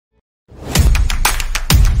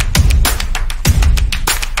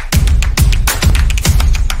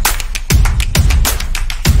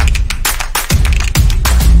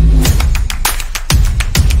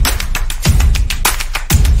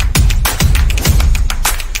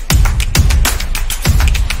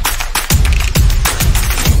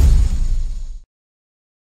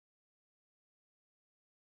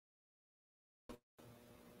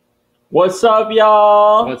What's up,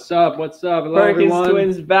 y'all? What's up? What's up? Hello, Perkins everyone.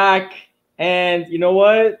 Twins back. And you know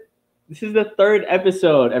what? This is the third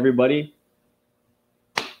episode, everybody.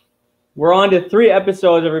 We're on to 3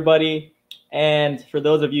 episodes, everybody. And for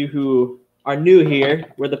those of you who are new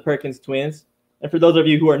here, we're the Perkins Twins. And for those of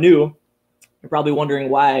you who are new, you're probably wondering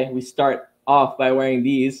why we start off by wearing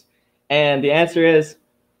these. And the answer is,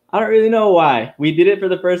 I don't really know why. We did it for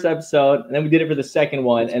the first episode, and then we did it for the second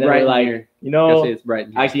one. It's and then we're like, here. you know, it's bright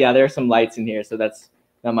in here. actually, yeah, there are some lights in here, so that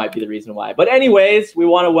might be the reason why. But anyways, we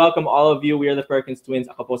want to welcome all of you. We are the Perkins Twins.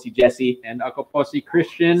 Ako po si Jesse. And ako po si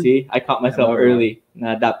Christian. See, I caught myself Hello, early.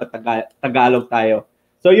 Na dapat Tagalog tayo.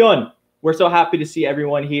 So yun, we're so happy to see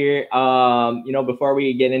everyone here. Before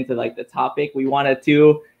we get into like the topic, we wanted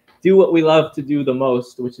to do what we love to do the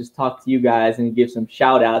most, which is talk to you guys and give some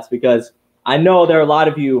shout outs, because I know there are a lot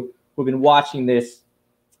of you who've been watching this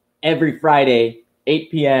every Friday, 8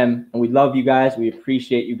 p.m. and we love you guys. We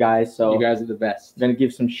appreciate you guys. So you guys are the best. I'm gonna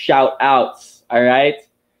give some shout outs. All right.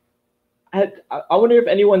 I wonder if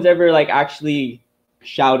anyone's ever like actually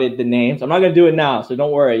shouted the names. I'm not gonna do it now, so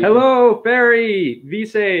don't worry. Hello, Ferry,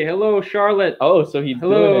 Vise. Hello, Charlotte. Oh, so he's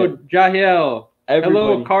hello, doing it. Jahiel.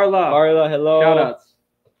 Hello, Carla. Carla, hello. Shout outs.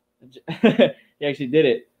 He actually did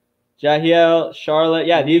it. Jahiel, Charlotte.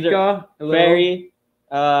 Yeah, these are hello. Ferry.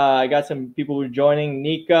 I got some people who are joining.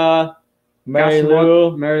 Nika, Mary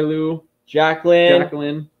Lou,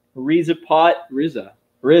 Jacqueline, Riza Pot, Riza.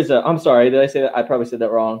 I'm sorry, did I say that? I probably said that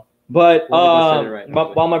wrong. But Right,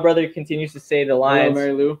 while my brother continues to say the lines, hello,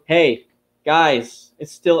 Mary Lou. Hey, guys,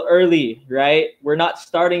 it's still early, right? We're not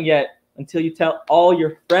starting yet until you tell all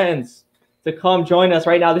your friends to come join us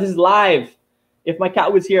right now. This is live. If my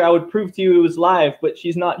cat was here, I would prove to you it was live, but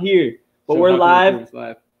she's not here. But we're live.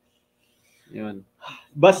 Yun.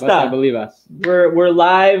 Basta, believe us. We're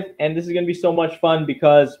live, and this is gonna be so much fun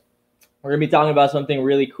because we're gonna be talking about something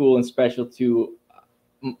really cool and special to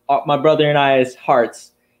my brother and I's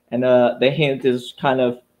hearts. And the hint is kind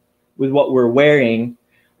of with what we're wearing.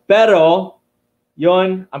 Pero,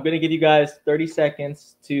 yon, I'm gonna give you guys 30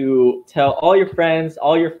 seconds to tell all your friends,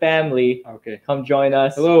 all your family, Okay. come join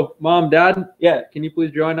us. Hello, Mom, Dad. Yeah. Can you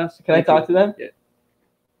please join us? Can I talk to them? Yeah.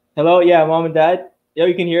 Hello, yeah, Mom and Dad. Yeah,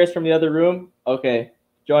 you can hear us from the other room. Okay,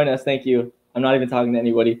 join us. Thank you. I'm not even talking to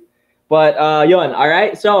anybody. But yon, all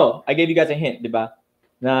right. So I gave you guys a hint, diba?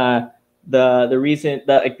 Na the reason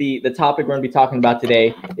the topic we're gonna be talking about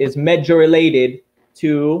today is medyo related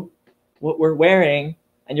to what we're wearing,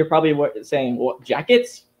 and you're probably saying, "What,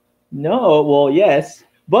 jackets?" No, well, yes,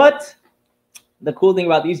 but the cool thing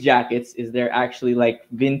about these jackets is they're actually like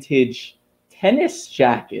vintage tennis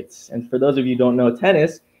jackets. And for those of you who don't know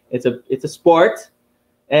tennis, it's a sport.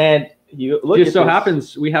 And you look. Just so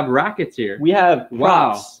happens we have rackets here. We have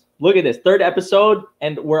props. Wow. Look at this, 3rd episode,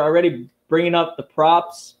 and we're already bringing up the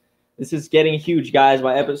props. This is getting huge, guys.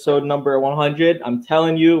 By episode number 100, I'm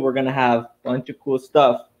telling you, we're gonna have a bunch of cool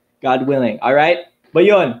stuff, God willing. All right, but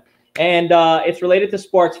yun, and it's related to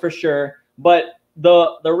sports for sure. But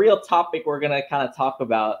the real topic we're gonna kind of talk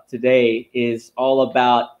about today is all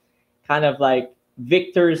about kind of like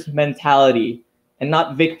Victor's mentality. And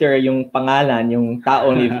not Victor, yung pangalan, yung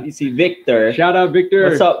tao ni si Victor. Shout out Victor.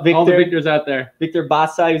 What's up, Victor? All the Victors out there. Victor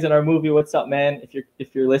Basa, he's in our movie. What's up, man?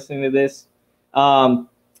 If you're listening to this,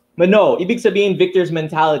 but no, ibig sabihin Victor's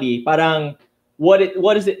mentality. Parang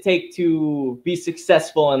what does it take to be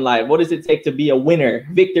successful in life? What does it take to be a winner?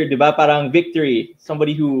 Victor, diba? Parang victory,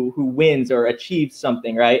 somebody who wins or achieves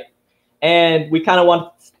something, right? And we kind of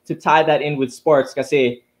want to tie that in with sports,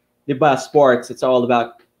 kasi diba, sports, it's all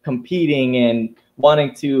about competing and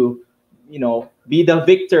wanting to, be the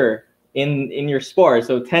victor in your sport.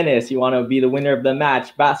 So tennis, you want to be the winner of the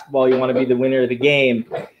match. Basketball, you want to be the winner of the game.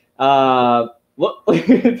 Look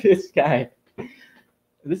at this guy.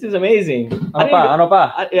 This is amazing. Ano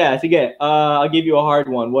pa? Yeah, sige. I'll give you a hard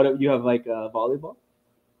one. What you have, like volleyball?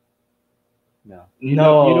 No. You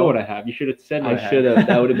know what I have. You should have said what I should have.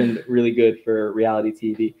 That would have been really good for reality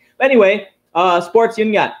TV. But anyway, sports,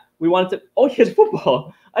 yun nga. We wanted to. Oh, he has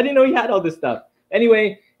football. I didn't know he had all this stuff.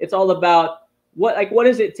 Anyway, it's all about what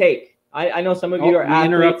does it take? I know some of you are athletes.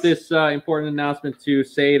 Interrupt this important announcement to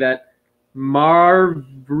say that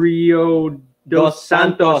Marvrio dos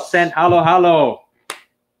Santos sent halo.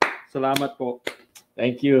 Salamat po.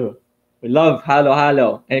 Thank you. We love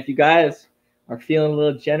halo. And if you guys are feeling a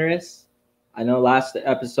little generous, I know last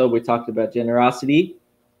episode we talked about generosity.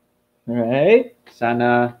 All right.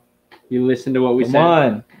 Sana you listen to what we said. Come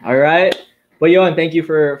on. All right. But Yohan, thank you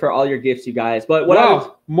for all your gifts, you guys. But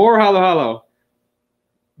more halo.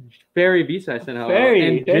 Ferry Visa sent hello.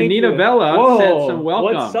 Ferry, and Janina Bella sent some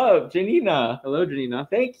welcome. What's up, Janina? Hello, Janina.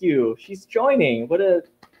 Thank you. She's joining.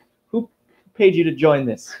 Who paid you to join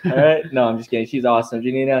this? All right. No, I'm just kidding. She's awesome.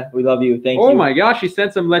 Janina, we love you. Thank you. Oh my gosh, she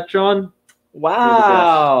sent some lechon.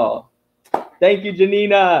 Wow. Thank you,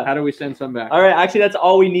 Janina. How do we send some back? All right. Actually, that's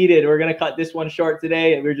all we needed. We're going to cut this one short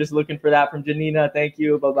today. We're just looking for that from Janina. Thank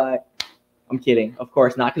you. Bye-bye. I'm kidding. Of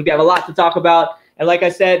course not, because we have a lot to talk about. And like I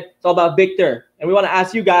said, it's all about Victor. And we want to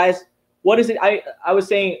ask you guys, what is it? I was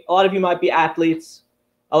saying a lot of you might be athletes.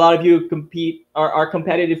 A lot of you are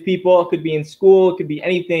competitive people. It could be in school. It could be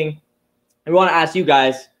anything. And we want to ask you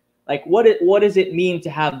guys, like, what does it mean to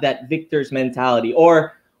have that Victor's mentality?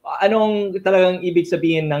 Or anong talagang ibig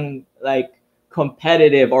sabihin ng, like,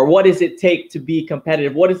 competitive? Or what does it take to be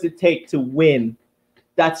competitive? What does it take to win?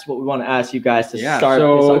 That's what we want to ask you guys to start.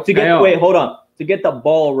 So to get the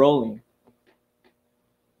ball rolling.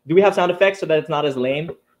 Do we have sound effects so that it's not as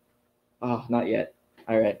lame? Oh, not yet.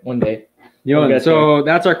 All right, one day. So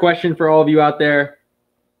that's our question for all of you out there.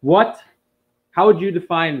 How would you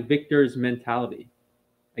define Victor's mentality?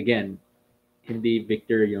 Again, hindi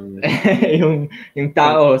Victor yung yung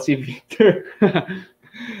tao si Victor.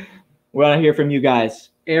 We want to hear from you guys.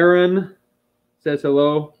 Aaron says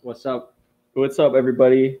hello. What's up? What's up,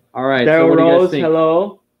 everybody? All right. Daryl So what do you guys Rose, think?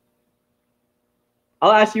 hello.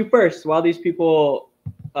 I'll ask you first while these people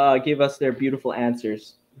give us their beautiful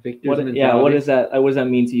answers. Victor's What mentality. is that? What does that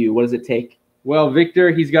mean to you? What does it take? Well, Victor,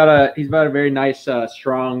 he's got a very nice,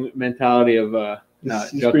 strong mentality of.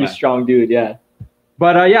 He's a pretty strong dude, yeah.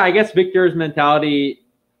 But yeah, I guess Victor's mentality,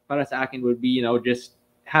 para sa akin, would be just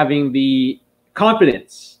having the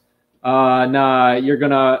confidence. You're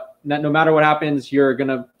gonna no matter what happens, you're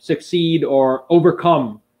gonna succeed or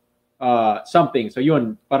overcome something. So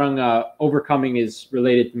yun, parang overcoming is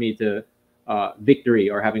related to me to victory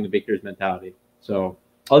or having a Victor's mentality. So.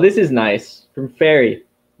 Oh, this is nice from Ferry.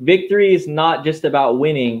 Victory is not just about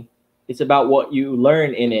winning; it's about what you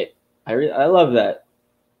learn in it. I love that.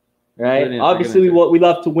 Right? Obviously, we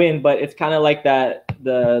love to win, but it's kind of like that.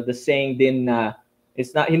 The saying din na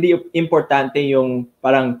it's not hindi importante yung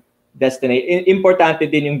parang destination. Importante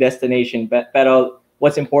din yung destination, pero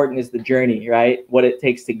what's important is the journey, right? What it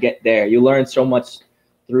takes to get there. You learn so much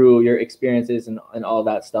through your experiences and all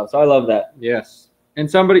that stuff. So I love that. Yes. And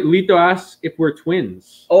Lito asks if we're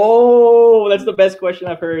twins. Oh, that's the best question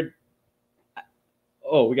I've heard.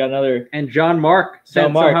 Oh, we got another. And John Mark sent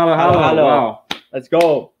some hello. Wow. Let's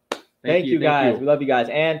go. Thank you, you guys. We love you guys.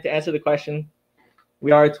 And to answer the question,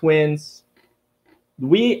 we are twins.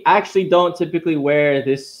 We actually don't typically wear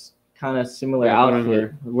this kind of similar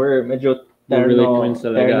outfit. We're medyo really twins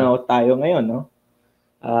terno tayo ngayon,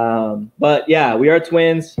 no? But yeah, we are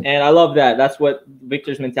twins, and I love that. That's what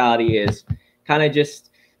Victor's mentality is. Kind of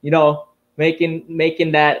just,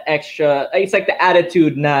 making that extra. It's like the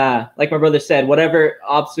attitude na, like my brother said, whatever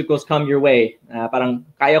obstacles come your way, parang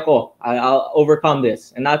kaya ko, I'll overcome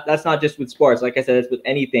this. And that's not just with sports. Like I said, it's with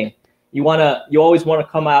anything. You always want to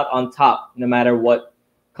come out on top, no matter what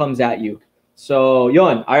comes at you. So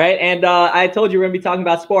yon, all right. And I told you we're gonna be talking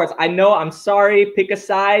about sports. I know. I'm sorry. Pick a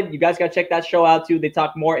side. You guys gotta check that show out too. They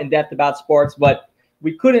talk more in depth about sports, but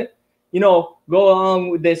we couldn't, go along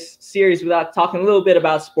with this series without talking a little bit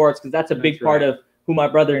about sports, because that's a big part of who my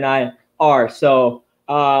brother and I are. So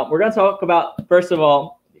we're going to talk about, first of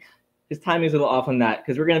all, his timing is a little off on that,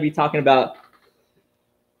 because we're going to be talking about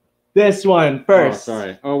this one first. Oh,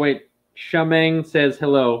 sorry. Oh, wait. Shameng says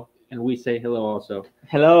hello, and we say hello also.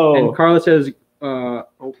 Hello. And Carla says,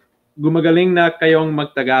 gumagaling na kayong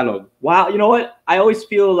magtagalog. Wow, you know what? I always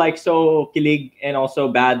feel like so kilig and also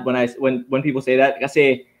bad when people say that,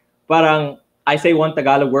 kasi parang I say one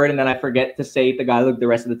Tagalog word and then I forget to say Tagalog the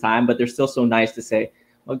rest of the time, but they're still so nice to say.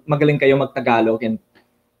 Magaling kayo magtagalog, and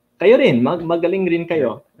kayo rin, magaling rin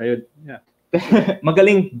kayo. Kayo, yeah.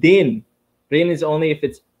 Magaling din. Rin is only if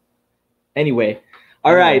it's anyway.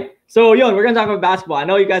 All right. So we're gonna talk about basketball. I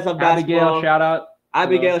know you guys love basketball. Abigail, shout out.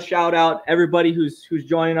 Abigail, shout out. Everybody who's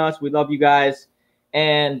joining us, we love you guys.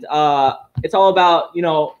 And it's all about,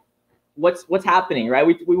 what's happening, right?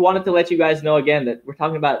 We wanted to let you guys know again that we're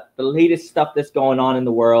talking about the latest stuff that's going on in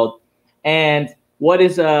the world, and what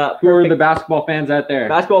is who are the basketball fans out there?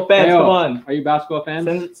 Basketball fans, come on! Are you basketball fans?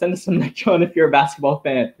 Send us some lecture if you're a basketball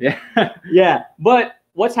fan. Yeah, yeah. But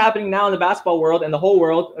what's happening now in the basketball world and the whole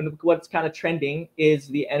world, and what's kind of trending is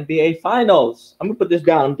the NBA Finals. I'm gonna put this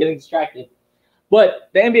down. I'm getting distracted.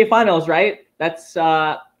 But the NBA Finals, right? That's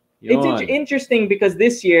it's interesting because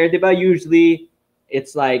this year, usually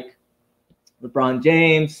it's like LeBron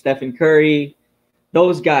James, Stephen Curry,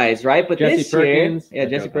 those guys, right? But Jesse this Perkins. year,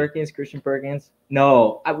 Jesse Perkins, Christian Perkins.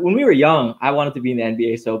 No, when we were young, I wanted to be in the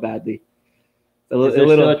NBA so badly. Is there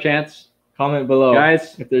still a chance? Comment below,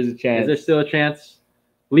 guys, if there's a chance. Is there still a chance?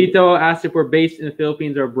 Lito asked if we're based in the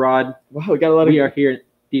Philippines or abroad. Wow, we got a lot of. We are here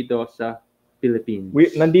dito sa Philippines.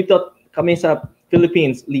 Nandito kami sa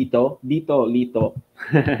Philippines, Lito.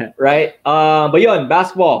 Right? But yun,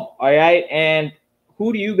 basketball. All right. And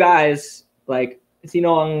who do you guys like?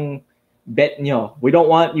 Sino ang bet nyo? We don't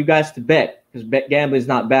want you guys to bet because gambling is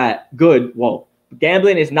not bad. Good. Whoa.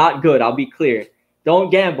 Gambling is not good. I'll be clear.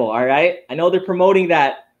 Don't gamble. All right. I know they're promoting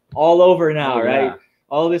that all over now, right?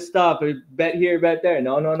 All this stuff. Bet here, bet there.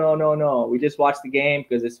 No. We just watch the game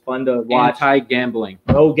because it's fun to watch. Anti-gambling.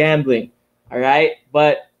 No gambling. All right.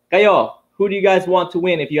 But kayo, who do you guys want to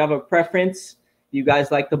win? If you have a preference, do you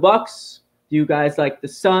guys like the Bucks? Do you guys like the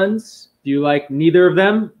Suns? Do you like neither of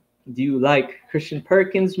them? Do you like Christian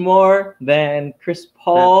Perkins more than Chris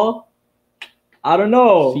Paul? I don't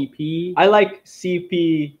know. CP. I like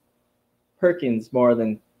CP Perkins more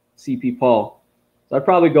than CP Paul. So I'd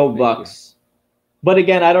probably go Bucks. But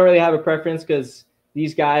again, I don't really have a preference because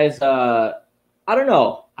these guys, I don't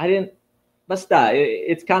know. I didn't. Basta,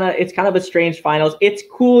 it's kind of a strange finals. It's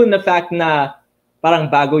cool in the fact na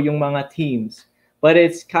parang bago yung mga teams. But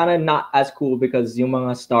it's kind of not as cool because yung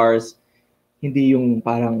mga stars, hindi yung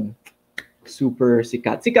parang super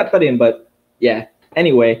sikat. Sikat pa rin, but yeah.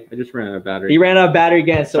 Anyway. I just ran out of battery. He ran out of battery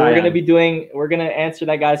again. So we're going to answer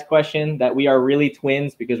that guy's question that we are really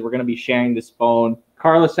twins because we're going to be sharing this phone.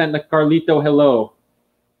 Carla sent the Carlito hello.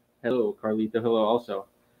 Hello, Carlito hello also.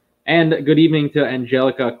 And good evening to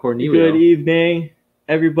Angelica Cornelio. Good evening,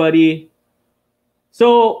 everybody.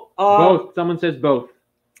 So both. Someone says both.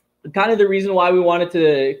 Kind of the reason why we wanted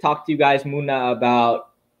to talk to you guys, Muna,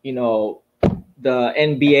 about, you know, the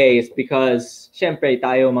NBA is because, syempre,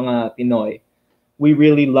 tayo mga Pinoy, we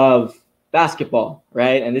really love basketball,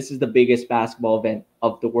 right? And this is the biggest basketball event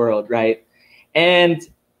of the world, right? And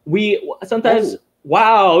we sometimes,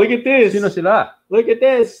 wow, look at this. Sino sila? Look at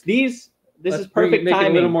this. This is perfect make timing.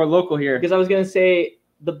 It a little more local here. Because I was going to say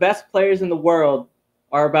the best players in the world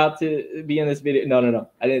are about to be in this video. No.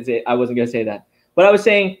 I wasn't going to say that. But I was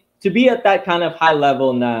saying to be at that kind of high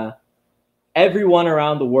level na everyone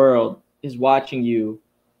around the world is watching you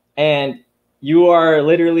and you are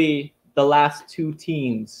literally the last two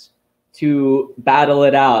teams to battle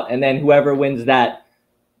it out. And then whoever wins that,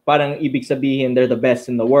 parang ibig sabihin they're the best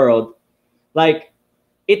in the world. Like,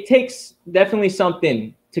 it takes definitely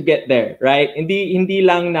something to get there, right? Hindi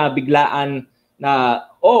lang na biglaan na,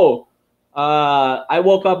 I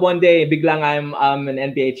woke up one day, biglang I'm an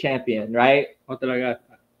NBA champion, right? Oh, talaga.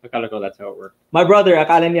 Akala ko that's how it worked. My brother,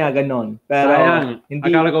 akala niya ganon. Pero hindi.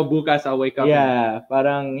 Akala ko bukas I'll wake up. Yeah,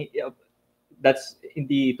 parang that's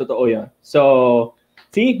hindi totoo yun. So,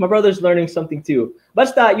 see, my brother's learning something too.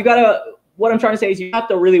 Basta, what I'm trying to say is you have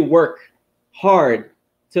to really work hard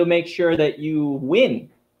to make sure that you win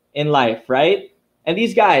in life, right? And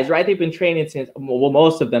these guys, right, they've been training since, well,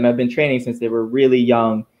 most of them have been training since they were really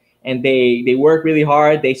young. And they work really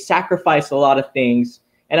hard. They sacrifice a lot of things.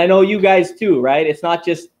 And I know you guys too, right? It's not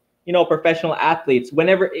just, you know, professional athletes.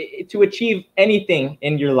 Whenever to achieve anything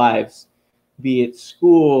in your lives, be it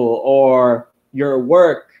school or your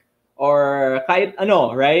work or kahit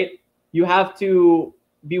ano, right? You have to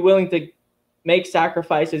be willing to make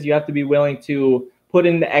sacrifices. You have to be willing to put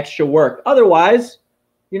in the extra work. Otherwise,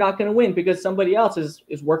 you're not going to win because somebody else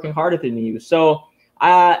is working harder than you. So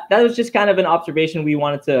that was just kind of an observation we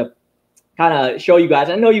wanted to kind of show you guys.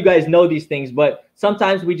 I know you guys know these things, but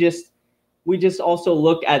sometimes we just also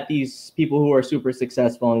look at these people who are super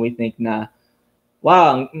successful and we think, nah,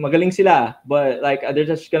 wow, magaling sila, but like they're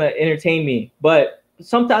just gonna entertain me. But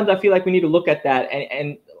sometimes I feel like we need to look at that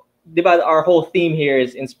and our whole theme here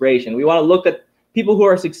is inspiration. We want to look at people who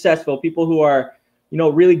are successful, people who are, you know,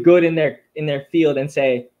 really good in their field and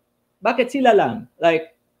say, bakit sila lang?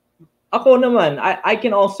 Like, ako naman, I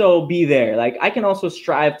can also be there. Like, I can also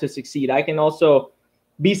strive to succeed. I can also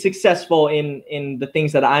be successful in the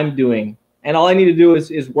things that I'm doing. And all I need to do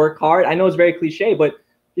is work hard. I know it's very cliche, but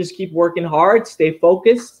just keep working hard, stay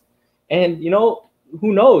focused. And, you know,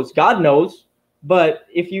 who knows? God knows. But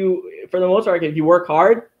for the most part, if you work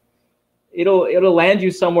hard, it'll land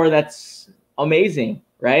you somewhere that's amazing,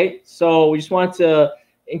 right? So we just want to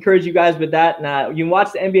encourage you guys with that. Now, you can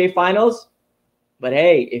watch the NBA Finals. But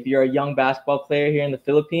hey, if you're a young basketball player here in the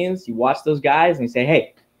Philippines, you watch those guys and you say,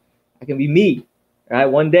 hey, I can be me, right?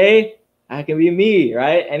 One day, I can be me,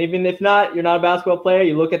 right? And even if not, you're not a basketball player,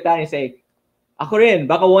 you look at that and you say, ako rin,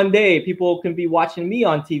 baka one day people can be watching me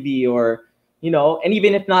on TV or, you know, and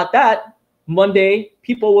even if not that, one day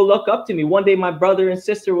people will look up to me. One day my brother and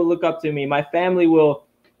sister will look up to me. My family will,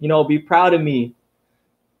 you know, be proud of me.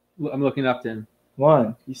 I'm looking up to him. Come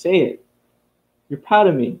on, you say it. You're proud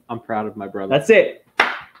of me. I'm proud of my brother. That's it.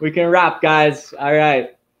 We can wrap, guys. All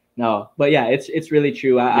right. No, but yeah, it's really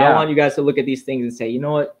true. I Yeah. want you guys to look at these things and say, you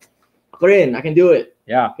know what, ako rin, I can do it.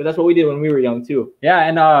 Yeah. Because that's what we did when we were young too. Yeah,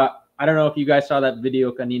 and I don't know if you guys saw that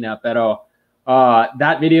video kanina, pero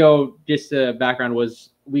that video, just the background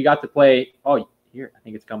was we got to play. Oh, here, I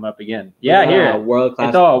think it's coming up again. Yeah, here. World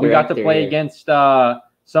class. We got to play against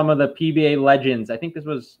some of the PBA legends. I think this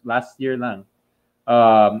was last year lang.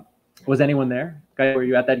 Was anyone there? Were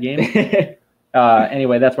you at that game?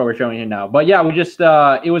 Anyway, that's what we're showing here now. But yeah, we just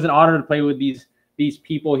it was an honor to play with these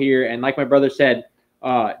people here, and like my brother said,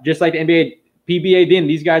 just like the NBA, PBA din,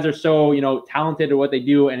 these guys are so talented at what they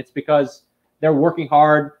do, and it's because they're working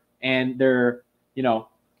hard and they're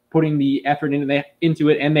putting the effort into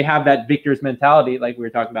it, and they have that victor's mentality, like we were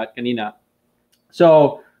talking about kanina.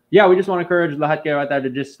 So yeah, we just want to encourage lahat kayo out there to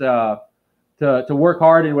just to work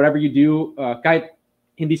hard in whatever you do, kahit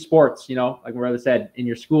hindi sports, like my brother said, in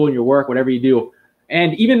your school, in your work, whatever you do.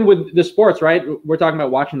 And even with the sports, right? We're talking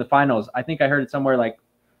about watching the finals. I think I heard it somewhere like,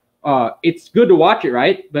 it's good to watch it,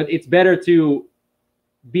 right? But it's better to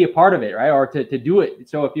be a part of it, right? Or to do it.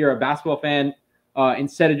 So if you're a basketball fan,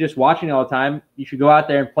 instead of just watching it all the time, you should go out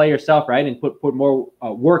there and play yourself, right? And put more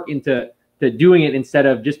work into doing it instead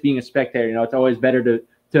of just being a spectator. It's always better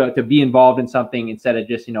to be involved in something instead of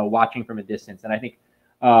just watching from a distance. And I think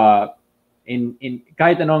in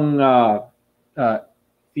kahit anong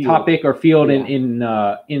topic or field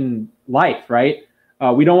in life, right?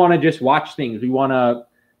 We don't want to just watch things. We want to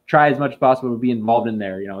try as much as possible to be involved in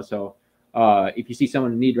there. So if you see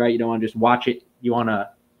someone in need, right, you don't want to just watch it. You want to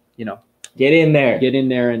get in there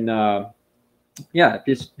and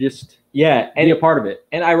just and be a part of it.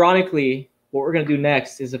 And ironically, what we're gonna do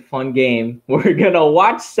next is a fun game. We're gonna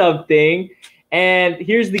watch something, and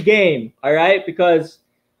here's the game. All right, because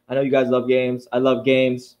I know you guys love games. I love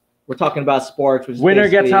games. We're talking about sports. Which is winner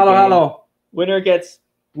gets halo halo. Winner gets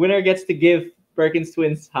to give Perkins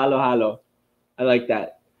Twins halo halo. I like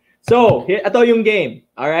that. So here, ito yung game.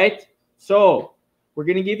 All right. So we're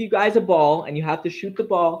gonna give you guys a ball, and you have to shoot the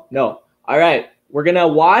ball. No. All right. We're gonna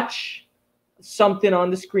watch something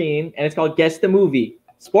on the screen, and it's called Guess the Movie.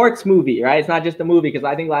 Sports movie, right? It's not just a movie, because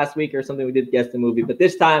I think last week or something we did Guess the Movie, but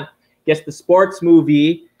this time guess the sports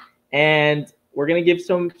movie, and we're gonna give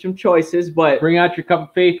some choices. But bring out your cup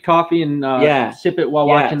of faith coffee and sip it while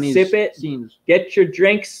watching these scenes. Get your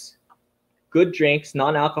drinks, good drinks,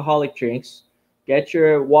 non-alcoholic drinks. Get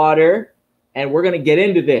your water, and we're gonna get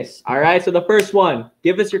into this. All right. So the first one,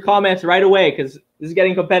 give us your comments right away, because this is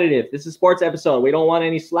getting competitive. This is a sports episode. We don't want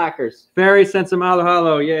any slackers. Ferry sent some halo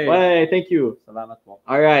halo. Yay. Hey, thank you. Salamat po.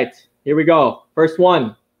 All right. Here we go. First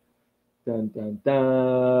one. Dun, dun,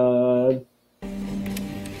 dun.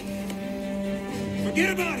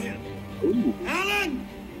 Forget about him. Ooh. Alan,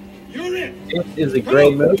 you're it. This is a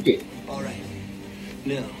great movie. All right.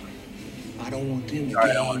 Now, I don't want them to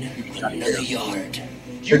gain another yard.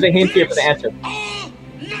 There's a hint here for the answer. All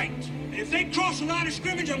night. And if they cross the line of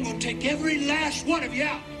scrimmage, I'm going to take every last one of you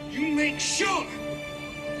out. You make sure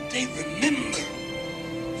that they remember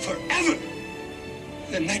forever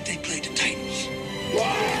the night they played the Titans.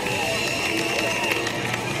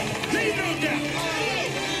 Leave no doubt.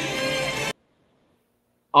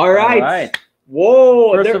 All right. All right.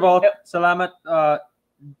 Whoa. First of all, salamat.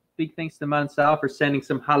 Big thanks to Mansal for sending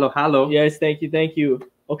some halo halo. Yes, thank you. Thank you.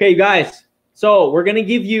 Okay, guys. So we're going to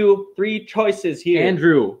give you 3 choices here.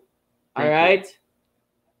 Andrew. All right.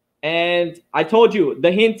 And I told you,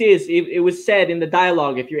 the hint is, it was said in the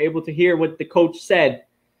dialogue, if you're able to hear what the coach said.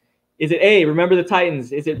 Is it A, remember the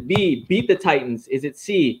Titans? Is it B, beat the Titans? Is it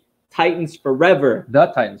C, Titans forever? The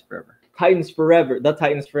Titans forever. Titans forever. The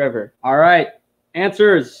Titans forever. All right.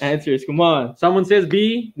 Answers. Come on. Someone says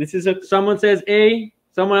B. Someone says A.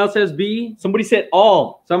 Someone else says B. Somebody said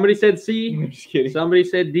all. Somebody said C. I'm just kidding. Somebody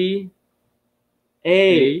said D.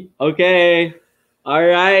 A. Okay. All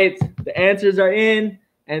right. The answers are in,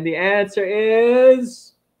 and the answer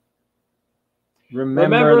is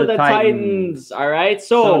remember the Titans. All right.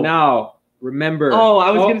 So now remember. Oh,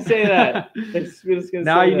 I was gonna say that.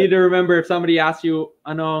 Now you need to remember, if somebody asks you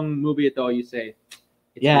anong movie ito, you say.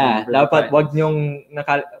 Yeah, dapat wag nyong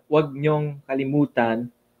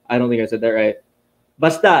kalimutan. I don't think I said that right.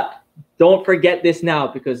 Basta, don't forget this now,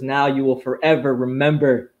 because now you will forever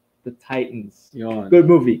remember the Titans. Yun. Good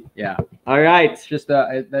movie. Yeah. All right. It's just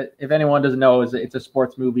if anyone doesn't know, it's a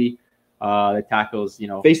sports movie that tackles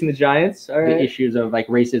facing the Giants. All right. The issues of like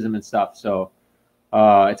racism and stuff. So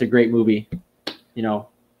it's a great movie.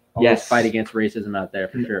 Yes. Fight against racism out there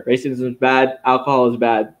for sure. Racism is bad. Alcohol is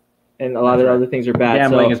bad. And a lot of other things are bad.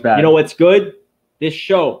 Gambling is bad. You know what's good? This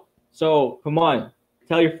show. So come on.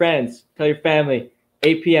 Tell your friends. Tell your family.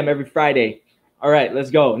 8 p.m. every Friday All right, let's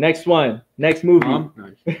go. Next one. Next movie.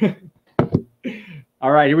 Nice. All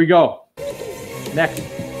right, here we go. Next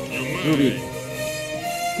movie.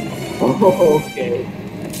 Oh, okay.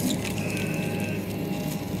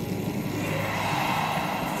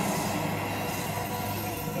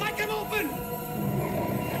 Mike him open!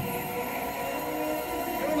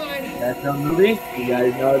 Never mind. That's no movie. You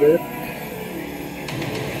guys know this?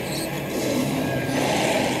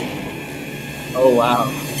 Oh, wow.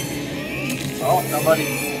 Oh,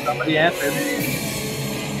 somebody answered.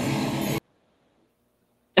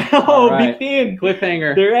 Oh, right. bitin.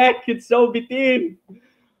 Cliffhanger. Direct. It's so bitin.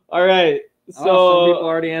 All right. So, some people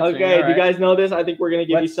already answering. okay, All do you right. guys know this? I think we're gonna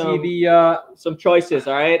give Let's you see the some choices.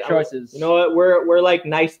 All right, choices. You know what? We're like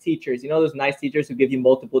nice teachers. You know those nice teachers who give you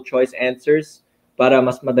multiple choice answers para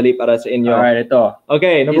mas madali para sa inyo. All right, ito.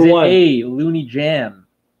 Okay, number Is it one. A, Looney Jam,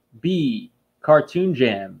 B, Cartoon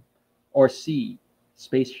Jam, or C,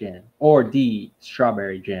 Space Jam, or D,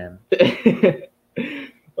 Strawberry Jam?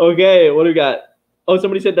 Okay, what do we got? Oh,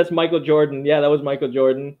 somebody said that's Michael Jordan. Yeah, that was Michael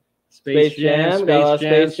Jordan. Space Jam.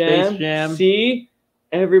 Space Jam. C.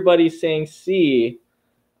 Everybody's saying C.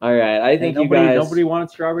 All right, I think you guys. Nobody wanted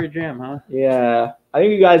Strawberry Jam, huh? Yeah, I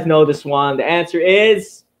think you guys know this one. The answer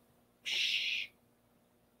is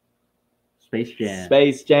Space Jam.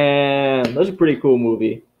 Space Jam. That's a pretty cool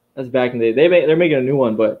movie. That's back in the day. They're making a new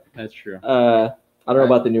one, but That's true. I don't know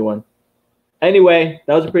about the new one. Anyway,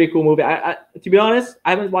 that was a pretty cool movie. I to be honest,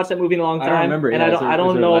 I haven't watched that movie in a long time, I don't remember. and I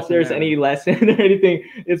don't know if there's any lesson or anything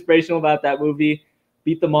inspirational about that movie.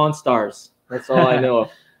 Beat the Monstars. That's all I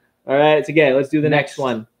know. All right, so again, let's do the next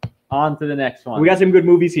one. On to the next one. We got some good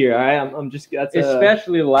movies here. All right, I'm just that's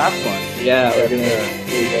especially the last one. yeah. We're gonna.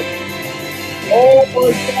 Oh,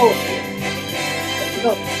 let's go. Let's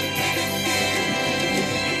go.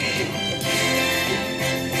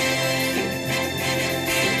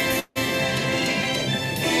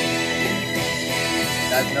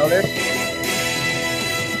 You guys know this?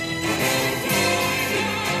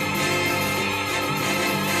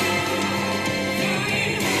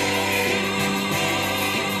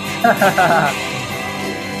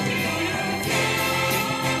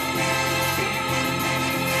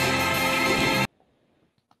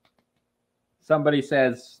 Somebody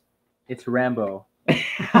says it's Rambo.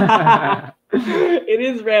 It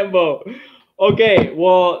is Rambo. Okay,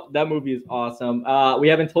 well, that movie is awesome. We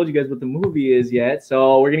haven't told you guys what the movie is yet,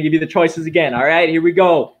 so we're gonna give you the choices again. All right, here we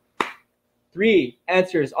go. 3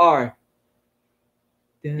 answers are.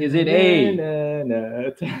 Is it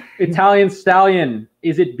A, Italian Stallion?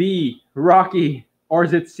 Is it B, Rocky? Or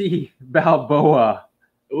is it C, Balboa?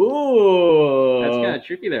 Ooh, That's kind of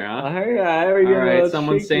tricky there, huh? All right,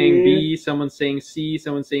 Someone's saying B, someone's saying C,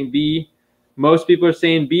 someone's saying B. Most people are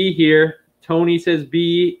saying B here. Tony says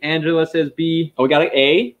B. Angela says B. Oh, we got an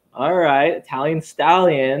A. All right, Italian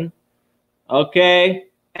Stallion. Okay,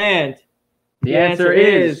 and the answer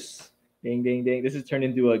is ding, ding, ding. This has turned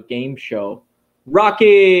into a game show.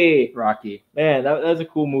 Rocky. Man, that's a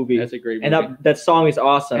cool movie. That's a great movie. And that song is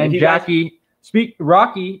awesome. And Jackie,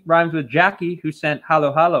 Rocky rhymes with Jackie, who sent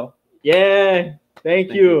Hello Hello. Yeah,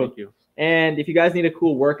 thank you. Thank you. And if you guys need a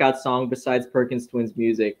cool workout song besides Perkins Twins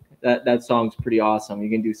music, that song's pretty awesome. You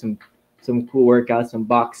can do some cool workouts, some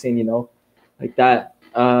boxing, you know, like that.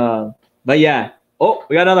 But yeah. Oh,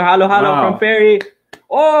 we got another Hello Hello from Ferry.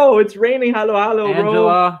 Oh, it's raining Hello Hello,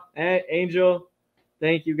 Angela. bro. And Angel.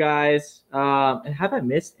 Thank you guys. And have I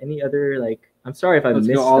missed any other, like, I'm sorry if I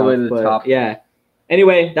missed go all the way to the top. Yeah.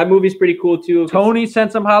 Anyway, that movie's pretty cool too. Tony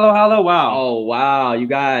sent some Hello Hello. Wow. Oh, wow. You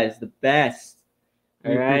guys, the best.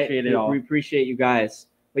 We appreciate it all. We appreciate you guys.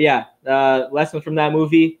 But yeah, lesson from that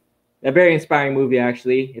movie, a very inspiring movie,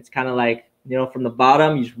 actually. It's kind of like, you know, from the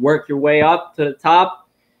bottom, you just work your way up to the top.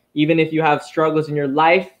 Even if you have struggles in your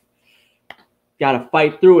life, you got to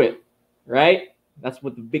fight through it, right? That's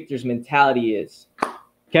what the victor's mentality is.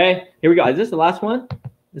 Okay, here we go. Is this the last one?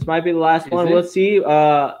 This might be the last one. Let's see.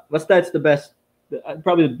 That's the best,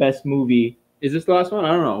 probably the best movie. Is this the last one?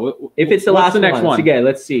 I don't know. If it's the last next one. Okay,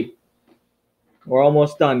 let's see. We're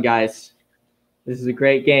almost done, guys. This is a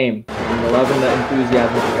great game. I'm loving the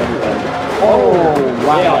enthusiasm from everybody. Oh,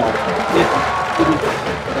 wow. Yeah.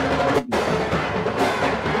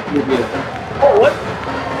 Oh, what?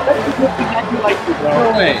 That's exactly like you, bro.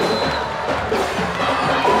 No way.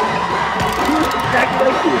 Exactly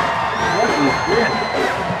like you. What is this?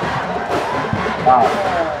 Wow.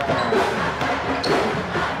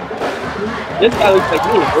 This guy looks like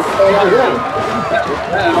me. What's going on here?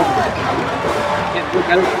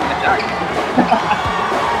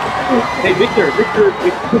 Hey, Victor.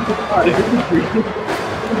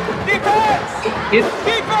 Defense! It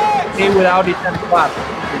Defense! came without his clap.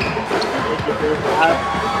 Thank you for your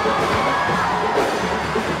laugh.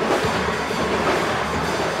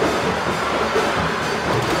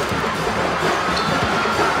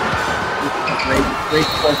 Great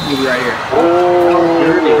sports movie right here.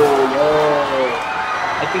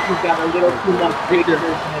 I think he's got a little too much Victor's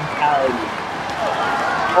mentality.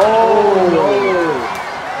 Oh no!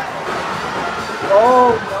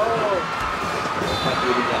 Oh no!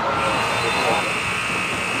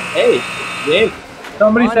 Hey, Jake.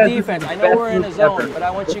 Somebody on says defense, I know we're in a zone, but I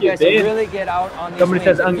want you guys to really get out on these Somebody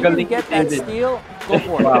wings. says If you can Ungaling get that David. steal, go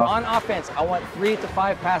for it. Wow. On offense, I want 3 to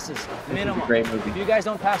 5 passes minimum. Great movie. If you guys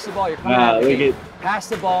don't pass the ball, you're coming Wow, out of the look game. Pass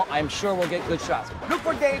the ball, I'm sure we'll get good shots. Look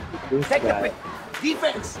for Dave. Take the pick.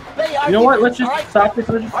 Defense. Play our You know what? defense, Let's just all right? stop this.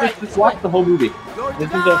 Let's just watch the whole movie. Glory to This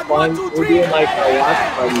is God. a fun. 1, 2, We're 3. doing like a watch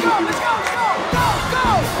party. Let's go.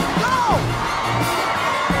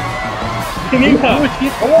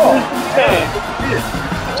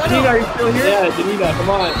 Janina, are you still here? Yeah, Janina, come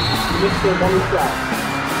on. You missed your money shot.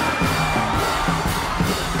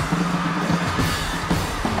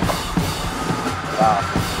 Wow.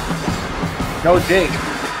 No, Jake.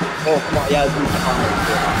 Oh, come on. Yeah, dude, come on.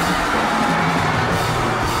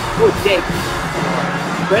 Oh, Jake.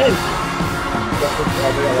 Friend.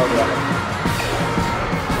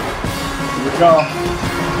 Here we go.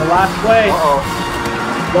 The last play. Uh-oh.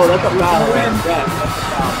 No, that's a foul. Yeah, that's a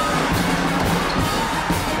foul.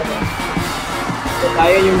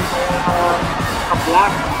 Kaya yung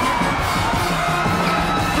black.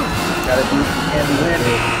 Gotta do and win.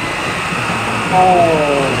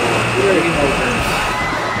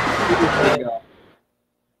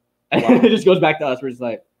 It just goes back to us. We're just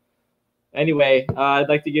like, anyway, I'd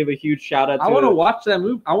like to give a huge shout out to. I want to watch that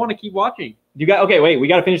movie. I want to keep watching. You got okay? Wait, we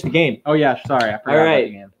got to finish the game. Oh yeah, sorry. I forgot All about right,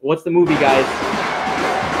 the game. what's the movie, guys?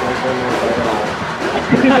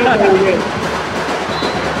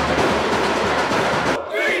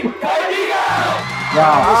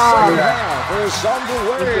 Wow. Is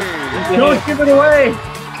underway. Don't give it away.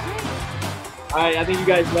 All right, I think you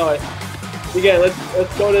guys know it. Okay, let's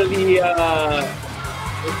go to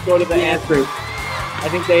the answer. I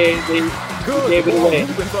think they gave it away. I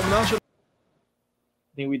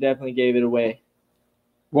think we definitely gave it away.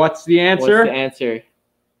 What's the What's answer? the answer? If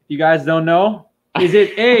you guys don't know, is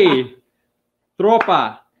it A,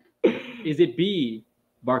 Tropa? Is it B,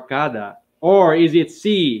 Barcada? Or is it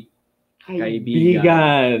C, Kaibigan?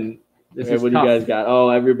 Kaibigan. This Okay, is what do you tough. guys got? Oh,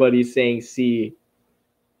 everybody's saying C.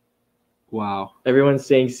 Wow. Everyone's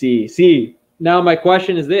saying C. C. Now my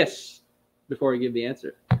question is this: before we give the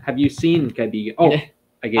answer, have you seen Kaibigan? Oh,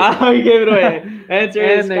 I gave it. Oh, you gave it away. Answer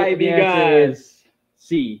is And the answer Kaibigan. is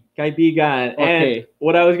C. Kaibigan. Okay. And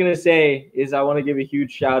what I was gonna say is I want to give a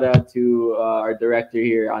huge shout out to our director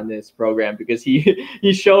here on this program because he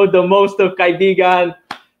showed the most of Kaibigan.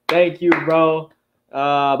 Thank you, bro.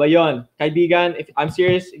 But yon, Kaibigan. If I'm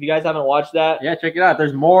serious, if you guys haven't watched that, Yeah, check it out.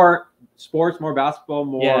 There's more sports, more basketball,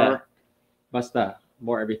 more Yeah. basta,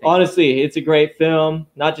 more everything. honestly, it's a great film.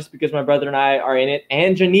 Not just because my brother and I are in it,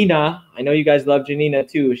 and Janina. I know you guys love Janina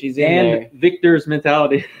too. She's in there. and Victor's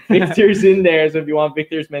mentality. Victor's in there. So if you want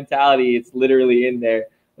Victor's mentality, it's literally in there.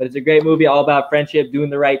 But it's a great movie, all about friendship, doing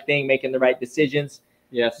the right thing, making the right decisions,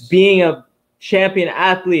 Yes. being a champion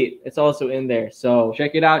athlete. It's also in there. So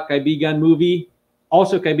Check it out, Kaibigan movie.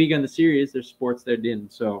 Also, Kaibigan the series. There's sports there in.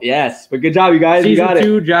 So yes, but good job, you guys. You season got it.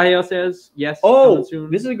 2, Jahiel says yes. Oh, coming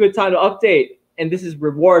soon. this is a good time to update, and this is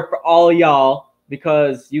reward for all y'all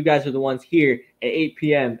because you guys are the ones here at 8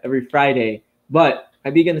 p.m. every Friday. But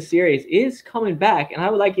Kaibigan the series is coming back, and I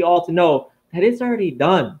would like you all to know that it's already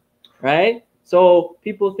done, right? So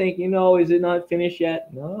people think, is it not finished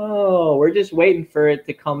yet? No, we're just waiting for it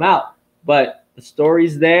to come out. But the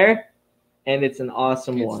story's there, and it's an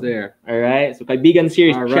awesome It's one. there. All right, so Kaibigan the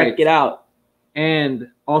series, All check right. it out. And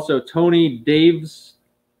also, Tony Daves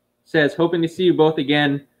says, hoping to see you both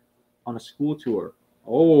again on a school tour.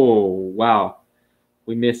 Oh, wow.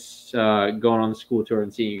 We miss going on the school tour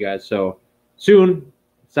and seeing you guys. So soon,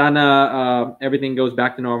 sana everything goes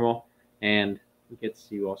back to normal and we get to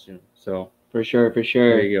see you all soon. So For sure.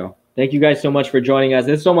 there you go. Thank you guys so much for joining us.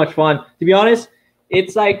 It's so much fun. To be honest,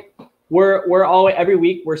 it's like we're always every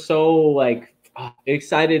week we're so like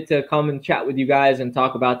excited to come and chat with you guys and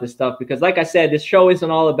talk about this stuff because like I said, this show isn't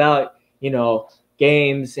all about,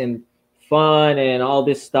 games and fun and all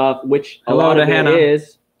this stuff, which a Hello lot to of it Hannah.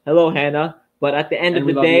 is. Hello, Hannah. But at the end And of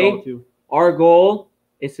we the love you all day, too. our goal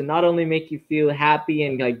is to not only make you feel happy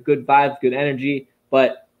and like good vibes, good energy,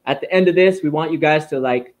 but at the end of this, we want you guys to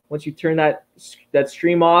like once you turn that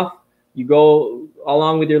stream off, you go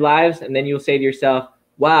along with your lives, and then you'll say to yourself,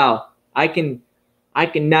 "Wow, I can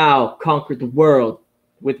now conquer the world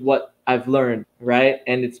with what I've learned, right?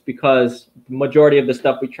 And it's because the majority of the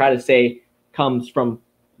stuff we try to say comes from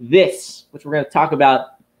this, which we're going to talk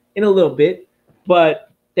about in a little bit.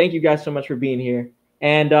 But thank you guys so much for being here.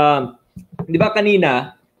 And di ba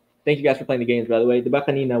kanina, thank you guys for playing the games, by the way. Di ba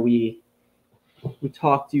kanina, we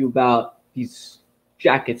talked to you about these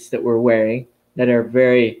jackets that we're wearing that are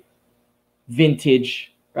very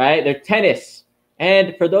vintage, right? They're tennis.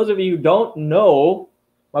 And for those of you who don't know,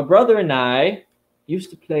 my brother and I used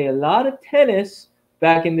to play a lot of tennis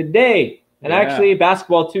back in the day. And actually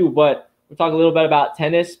basketball too, but we'll talk a little bit about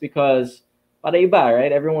tennis because para iba,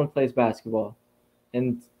 right? Everyone plays basketball.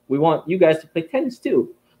 And we want you guys to play tennis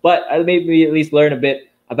too. But maybe at least learn a bit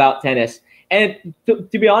about tennis. And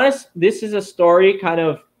to be honest, this is a story kind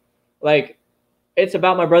of like, it's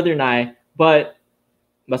about my brother and I, but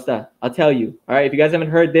basta, I'll tell you. All right, if you guys haven't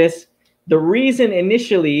heard this, the reason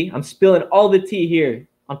initially, I'm spilling all the tea here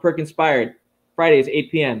on Perkinspired, Fridays,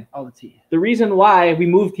 8 p.m. All the tea. The reason why we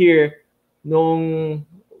moved here nung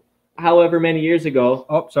however many years ago.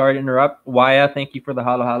 Oh, sorry to interrupt. Waya, thank you for the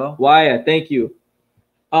halo halo. Waya, thank you.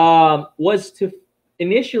 Was to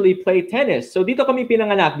initially play tennis. So dito kami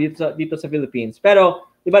pinanganak dito sa Philippines. Pero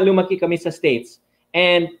di ba lumaki kami sa States.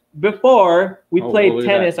 And before we played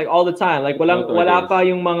tennis like all the time. Like wala pa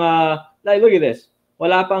yung mga like look at this.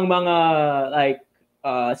 Wala pang mga like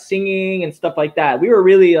singing and stuff like that. We were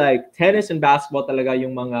really like tennis and basketball talaga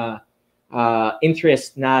yung mga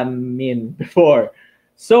interest namin before.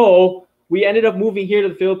 So we ended up moving here to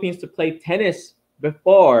the Philippines to play tennis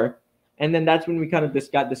before, and then that's when we kind of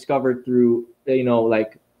just got discovered through, you know,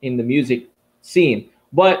 like in the music scene.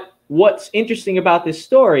 But what's interesting about this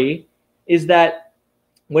story is that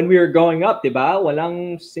when we were growing up, diba,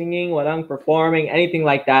 walang singing, walang performing, anything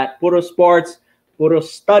like that. Puro sports, puro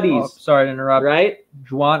studies. Oh, sorry to interrupt. Right?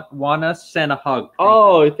 Juana sent a hug.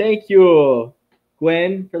 Thank you,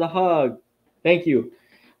 Gwen, for the hug. Thank you.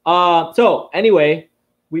 So anyway,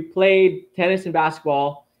 we played tennis and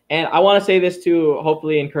basketball. And I want to say this to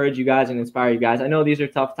hopefully encourage you guys and inspire you guys. I know these are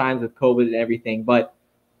tough times with COVID and everything, but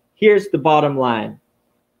here's the bottom line.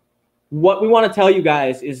 What we want to tell you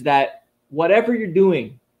guys is that whatever you're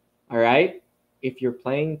doing, all right, if you're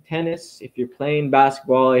playing tennis, if you're playing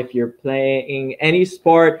basketball, if you're playing any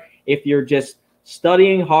sport, if you're just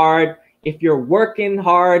studying hard, if you're working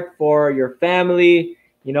hard for your family,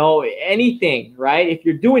 you know, anything, right? If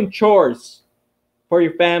you're doing chores for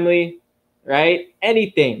your family, right?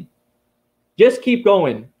 Anything. Just keep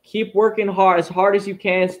going. Keep working hard as you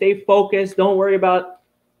can. Stay focused. Don't worry about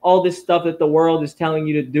all this stuff that the world is telling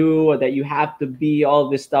you to do or that you have to be, all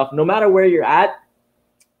this stuff. No matter where you're at,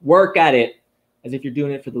 work at it as if you're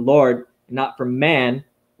doing it for the Lord and not for man,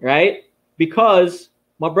 right? Because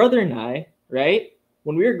my brother and I, right,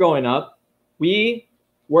 when we were growing up, we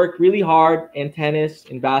worked really hard in tennis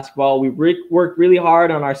and basketball. We worked really hard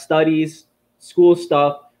on our studies, school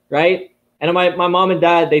stuff, right? And my mom and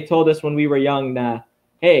dad, they told us when we were young that,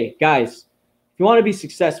 hey, guys, if you want to be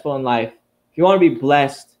successful in life, if you want to be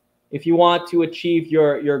blessed, if you want to achieve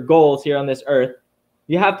your goals here on this earth,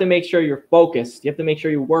 you have to make sure you're focused. You have to make sure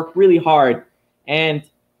you work really hard. And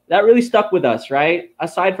that really stuck with us, right?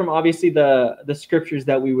 Aside from obviously the scriptures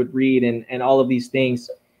that we would read and all of these things,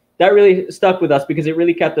 that really stuck with us because it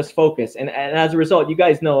really kept us focused. And as a result, you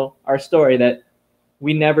guys know our story that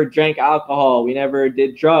we never drank alcohol. We never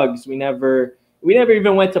did drugs. We never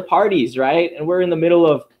even went to parties, right? And we're in the middle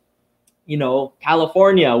of, you know,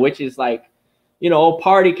 California, which is like, you know,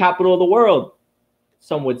 party capital of the world,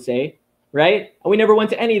 some would say, right? And we never went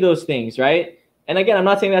to any of those things, right? And again, I'm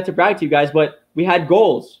not saying that to brag to you guys, but we had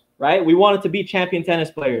goals, right? We wanted to be champion tennis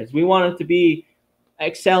players. We wanted to be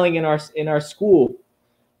excelling in our school.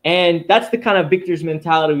 And that's the kind of victor's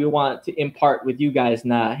mentality we want to impart with you guys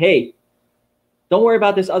now. Hey, don't worry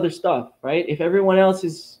about this other stuff, right? If everyone else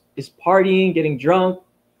is partying, getting drunk,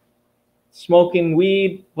 smoking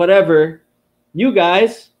weed, whatever, you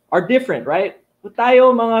guys are different, right?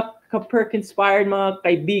 Tayo mga Perkinspired, mga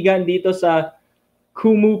kaibigan dito sa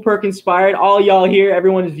Kumu Perkinspired, all y'all here,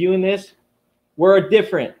 everyone is viewing this, we're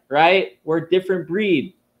different, right? We're a different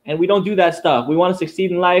breed, and we don't do that stuff. We want to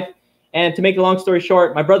succeed in life. And to make a long story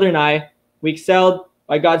short, my brother and I, we excelled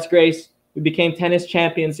by God's grace. We became tennis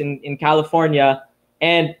champions in California.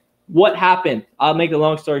 And what happened? I'll make a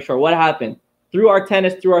long story short. What happened? Through our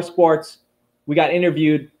tennis, through our sports, we got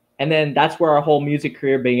interviewed. And then that's where our whole music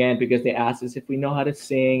career began because they asked us if we know how to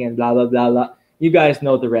sing and blah, blah, blah, blah. You guys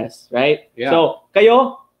know the rest, right? Yeah. So,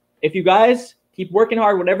 kayo, if you guys keep working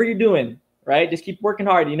hard, whatever you're doing, right? Just keep working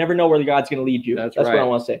hard. You never know where God's going to lead you. That's right. What I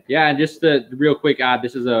want to say. Yeah, and just the real quick add,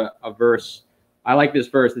 this is a verse. I like this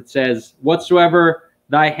verse. It says, whatsoever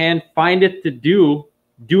thy hand findeth to do,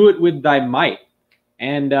 do it with thy might.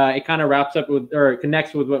 And it kind of wraps up with, or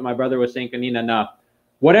connects with what my brother was saying, kanina, na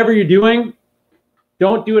whatever you're doing,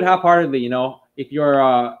 don't do it half-heartedly. You know, if you're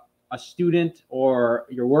a student or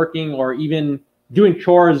you're working or even doing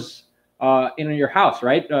chores in your house,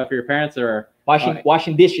 right? For your parents or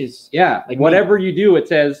washing dishes. Yeah, like whatever you do, it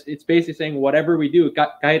says, it's basically saying whatever we do,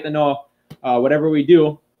 kahit ano, whatever we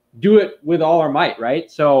do it with all our might, right?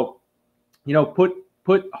 So, you know, put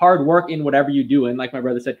hard work in whatever you do. And like my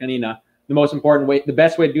brother said, kanina, the most important way, the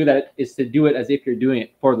best way to do that is to do it as if you're doing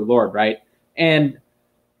it for the Lord, right? And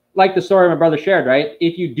like the story my brother shared, right?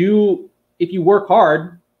 If you work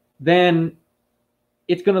hard, then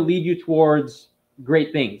it's going to lead you towards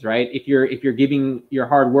great things, right? If you're giving your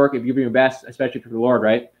hard work, if you're giving your best, especially for the Lord,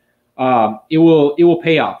 right? It will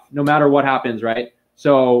pay off no matter what happens, right?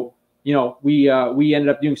 So, you know, we ended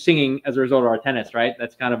up doing singing as a result of our tennis, right?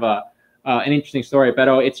 That's kind of an interesting story,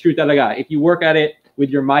 pero it's true talaga. If you work at it with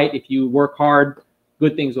your might, if you work hard,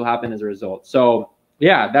 good things will happen as a result. So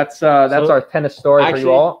yeah, that's our tennis story actually, for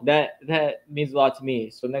you all. That means a lot to me.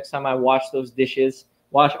 So next time I wash those dishes,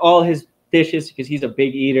 wash all his dishes because he's a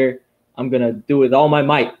big eater, I'm gonna do it with all my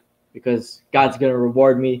might because God's gonna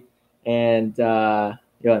reward me, and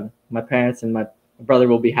my parents and my brother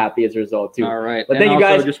will be happy as a result too. All right, but and then you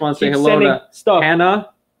guys just want to say hello to stuff. Hannah.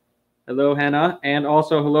 Hello, Hannah, and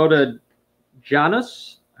also hello to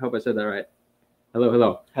Janus. I hope I said that right.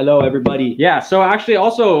 Hello, everybody. Yeah. So actually,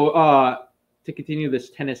 also to continue this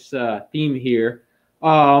tennis theme here,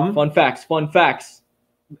 fun facts.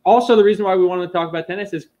 Also, the reason why we wanted to talk about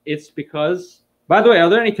tennis is it's because. By the way, are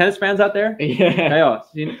there any tennis fans out there? Yeah.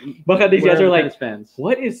 But these guys are like, fans.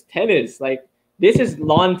 What is tennis? Like, this is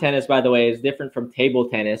lawn tennis, by the way. It's different from table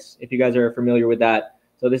tennis, if you guys are familiar with that.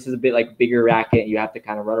 So this is a bit like bigger racket. You have to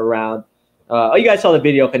kind of run around. You guys saw the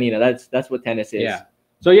video, kanina. That's what tennis is. Yeah.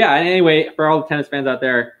 So yeah. And anyway, for all the tennis fans out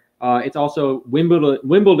there, it's also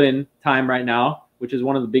Wimbledon time right now, which is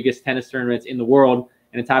one of the biggest tennis tournaments in the world,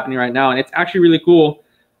 and it's happening right now, and it's actually really cool.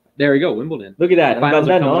 There we go, Wimbledon. Look at that. The finals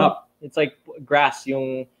are coming up. It's like grass.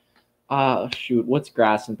 Yung shoot, what's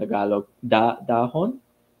grass in Tagalog? Dahon?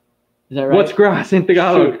 Is that right? What's grass in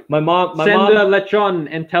Tagalog? Shoot. My mom Send the lechon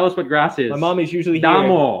and tell us what grass is. My mom is usually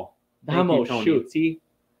Damo. here. Damo. Shoot. See,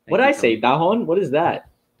 what did I say? Dahon? What is that?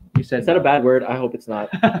 You said. Is that a bad word? I hope it's not.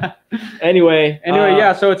 Anyway,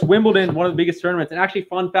 yeah. So it's Wimbledon, one of the biggest tournaments, and actually,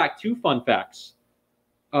 two fun facts.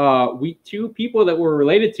 Two people that we're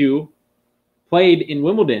related to played in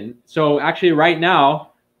Wimbledon. So actually, right now.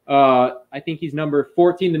 I think he's number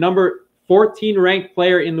 14. The number 14 ranked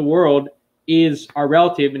player in the world is our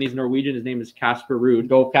relative, and he's Norwegian. His name is Casper Ruud.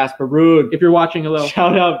 Go Casper Ruud. If you're watching, hello.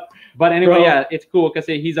 Shout out. But anyway, bro. Yeah, it's cool because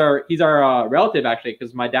he's our relative actually,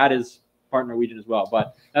 because my dad is part Norwegian as well.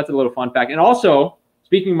 But that's a little fun fact. And also,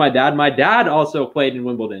 speaking of my dad also played in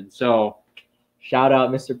Wimbledon. So shout out,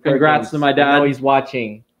 Mr. Perkins. Congrats to my dad. I know he's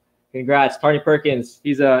watching. Congrats, Tony Perkins.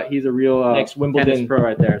 He's a real next Wimbledon tennis pro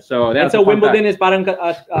right there. So that's so Wimbledon is parang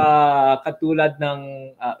katulad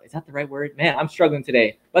ng is that the right word? Man, I'm struggling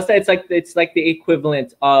today. Basta it's like the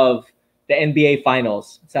equivalent of the NBA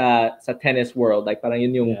finals sa tennis world. Like parang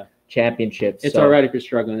yun yung championships. It's all right if you're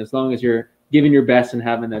struggling as long as you're giving your best and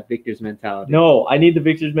having that victor's mentality. No, I need the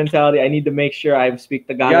victor's mentality. I need to make sure I speak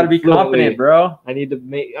the Tagalog. You got to be confident, bro. I need to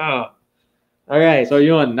make all right. So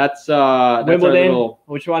yun, that's Wimbledon,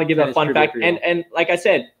 which want to give a fun fact. And like I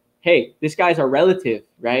said, hey, this guy's our relative,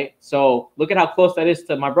 right? So look at how close that is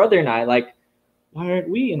to my brother and I. Like, why aren't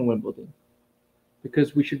we in Wimbledon?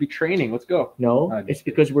 Because we should be training. Let's go. No, it's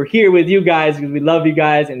because we're here with you guys, because we love you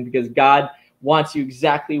guys, and because God wants you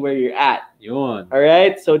exactly where you're at. Yun. All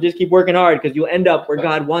right? So just keep working hard because you'll end up where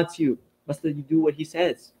God wants you. Must you do what he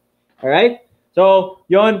says. All right? So,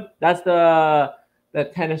 yun, that's the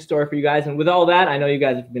tennis story for you guys. And with all that, I know you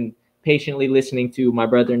guys have been patiently listening to my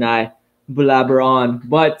brother and I blabber on.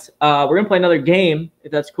 But we're going to play another game,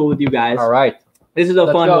 if that's cool with you guys. All right. This is a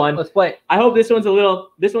fun one. Let's play. I hope this one should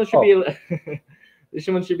be this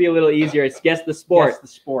one should be a little easier. It's guess the sport. Guess the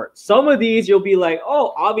sport. Some of these you'll be like,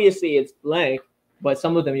 oh, obviously it's blank. But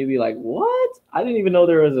some of them you'll be like, what? I didn't even know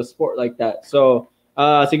there was a sport like that. So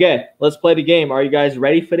again, let's play the game. Are you guys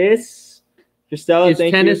ready for this? Christella, is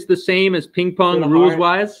tennis the same as ping pong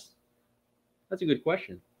rules-wise? That's a good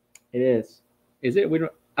question. It is. Is it?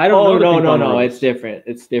 I don't know. No. It's different.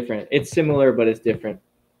 It's different. It's similar, but it's different.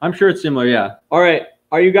 I'm sure it's similar, yeah. All right.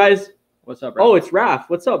 Are you guys? What's up, Raph? Oh, it's Raph.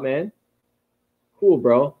 What's up, man? Cool,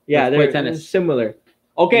 bro. Yeah, they're tennis. Similar.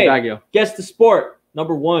 Okay. Guess the sport.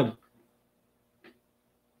 Number 1. Ooh.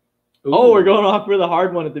 Oh, we're going off for the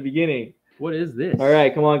hard one at the beginning. What is this? All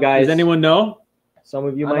right, come on, guys. Does anyone know? Some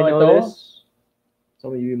of you might know this.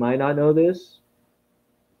 Some of you might not know this.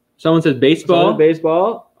 Someone says baseball.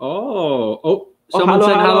 Baseball. Oh. Someone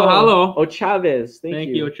said hello. Oh, Chavez.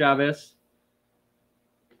 Thank you, Chavez.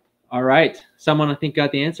 All right. Someone, I think,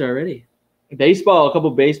 got the answer already. Baseball. A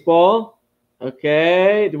couple baseball.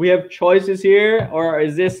 Okay. Do we have choices here? Or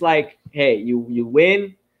is this like, hey, you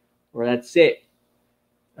win, or that's it?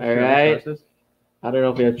 All right. I don't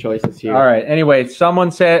know if we have choices here. All right. Anyway,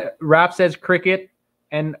 someone said, Rap says cricket,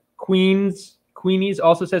 and Queenies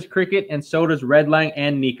also says cricket, and so does Redline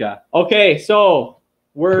and Nika. Okay, so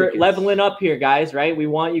we're leveling up here, guys, right? We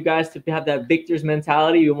want you guys to have that victor's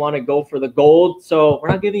mentality. You want to go for the gold. So we're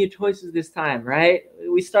not giving you choices this time, right?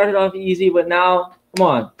 We started off easy, but now, come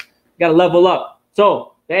on. You got to level up.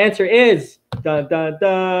 So the answer is, dun, dun,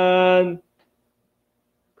 dun.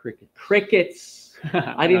 Crickets.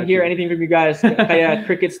 I didn't hear anything from you guys. Kaya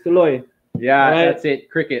crickets tuloy. Yeah, right? That's it.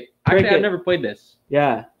 Cricket. Actually, I've never played this.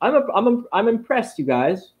 Yeah, I'm impressed, you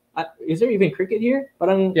guys. Is there even cricket here?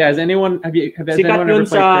 Yeah, has anyone have anyone ever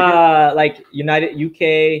played cricket? Like United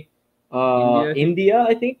UK, India,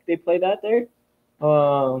 I think they play that there.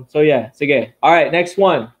 So yeah, sige. All right, next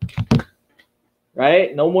one.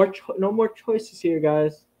 Right, no more choices here,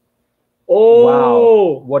 guys. Oh,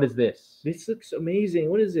 wow! What is this? This looks amazing.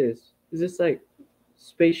 What is this? Is this like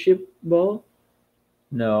spaceship ball?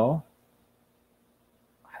 No.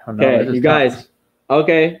 I don't know. Okay, you guys.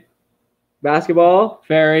 Okay. Basketball.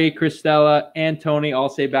 Ferry, Christella, and Tony all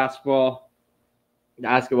say basketball.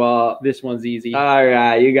 Basketball. This one's easy. All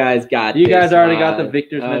right, you guys got You guys already got the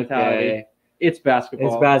victor's mentality. It's basketball.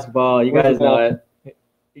 It's basketball. You guys know it.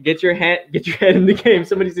 Get your head in the game.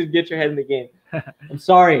 Somebody said get your head in the game. I'm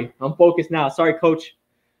sorry. I'm focused now. Sorry, coach.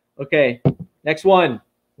 Okay. Next one.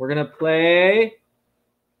 We're gonna play.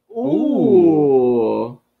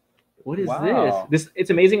 Ooh. What is this? It's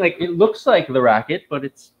amazing. Like, it looks like the racket, but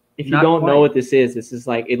it's if you don't know what this is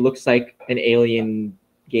like, it looks like an alien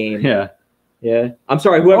game. Yeah. I'm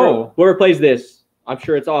sorry, whoever plays this, I'm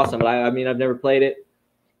sure it's awesome. But I mean, I've never played it.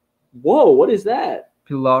 Whoa, what is that?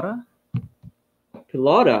 Pilota.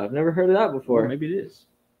 I've never heard of that before. Well, maybe it is.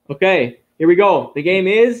 Okay, here we go. The game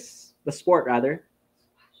is the sport, rather.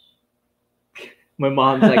 My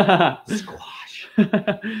mom's like squash.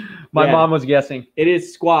 My mom was guessing. It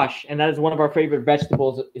is squash, and that is one of our favorite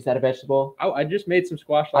vegetables. Is that a vegetable? Oh, I just made some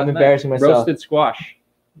squash last I'm embarrassing night. myself. Roasted squash.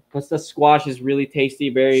 Plus, the squash is really tasty.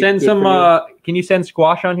 Very send good some. for Can you send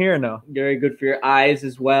squash on here or no? Very good for your eyes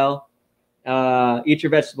as well. Eat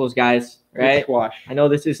your vegetables, guys. Right? Squash. I know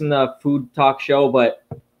this isn't a food talk show, but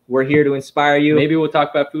we're here to inspire you. Maybe we'll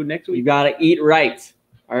talk about food next week. You gotta eat right.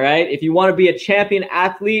 All right. If you want to be a champion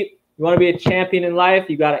athlete, you want to be a champion in life,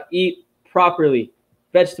 you gotta eat properly.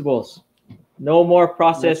 Vegetables. No more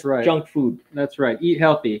processed junk food. That's right. Eat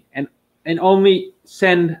healthy and only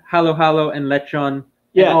send halo and lechon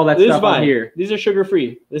and all that stuff on here. These are sugar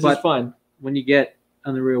free. This is fun. When you get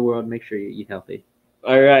on the real world, make sure you eat healthy.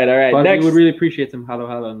 All right. But next, we would really appreciate some halo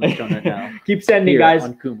and lechon right now. Keep sending, guys.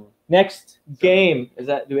 On Kumu. Next game.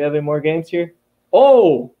 Do we have any more games here?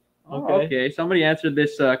 Oh. Okay. Somebody answered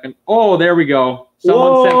this. There we go.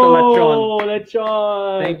 Someone sent the lechon. Oh,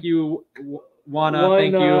 lechon. Thank you,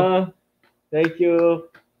 Juana. Thank you.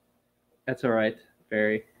 That's all right,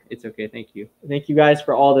 Barry. It's okay. Thank you. Thank you guys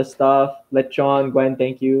for all this stuff. Lechon, Gwen,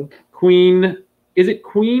 thank you. Queen. Is it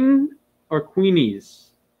Queen or Queenies?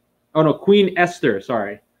 Oh, no. Queen Esther.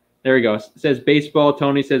 Sorry. There we go. It says baseball.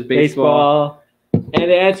 Tony says baseball. And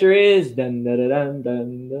the answer is dun, dun, dun,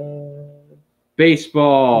 dun, dun.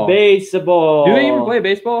 Baseball. Baseball. Do they even play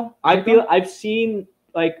baseball? I've seen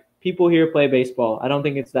like people here play baseball. I don't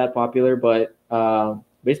think it's that popular, but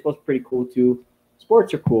baseball's pretty cool too.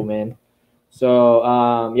 Sports are cool, man.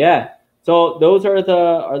 So yeah. So those are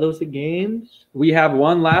those the games? We have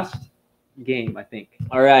one last game, I think.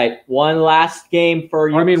 All right, one last game for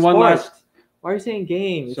you. One last. Why are you saying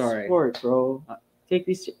game? It's Sorry, sport, bro. Take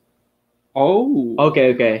these. Oh.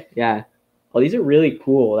 Okay, yeah. Oh, these are really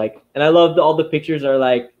cool. Like, and I love all the pictures are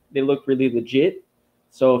like they look really legit.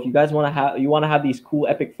 So if you guys want to have these cool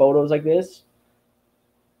epic photos like this,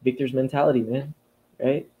 Victor's mentality, man.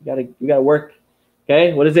 Right? You gotta work.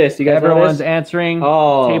 Okay, what is this? You guys Everyone's know this? Answering.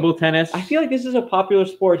 Oh, table tennis. I feel like this is a popular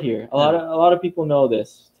sport here. A lot of people know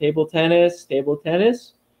this. Table tennis.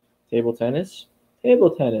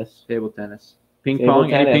 Ping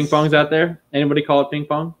pong. Any ping pongs out there? Anybody call it ping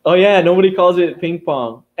pong? Oh yeah, nobody calls it ping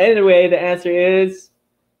pong. Anyway, the answer is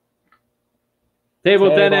table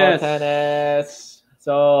tennis.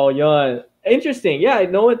 So yun. Interesting. Yeah, I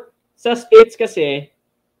know it. Sa States kasi.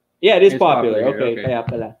 Yeah, it is popular. Okay, kaya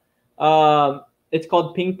pala. It's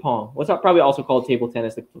called ping pong. What's probably also called table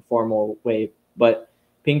tennis, like the formal way. But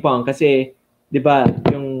ping pong kasi, di ba,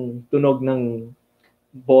 yung tunog ng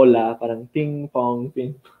bola, parang ping pong,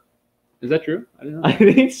 ping. Is that true? I didn't know. I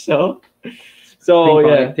think so. So Ping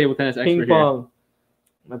pong, yeah, table tennis ping expert here. pong.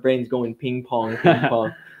 My brain's going ping pong, ping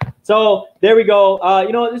pong. So there we go.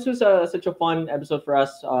 You know, this was such a fun episode for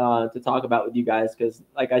us to talk about with you guys because,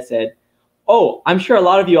 like I said, I'm sure a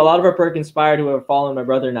lot of our Perkinspired who have followed my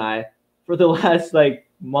brother and I for the last like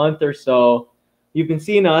month or so, you've been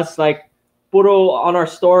seeing us like puro on our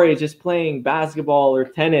stories just playing basketball or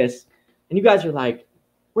tennis, and you guys are like,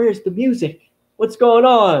 "Where's the music? What's going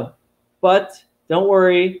on?" But don't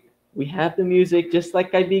worry, we have the music just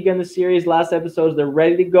like I began the series last episodes. They're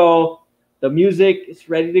ready to go. The music is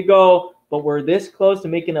ready to go, but we're this close to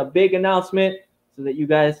making a big announcement so that you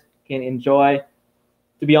guys can enjoy.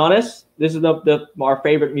 To be honest, this is our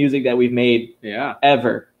favorite music that we've made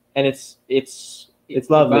ever, and it's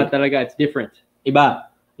lovely. Iba talaga, it's different. Iba,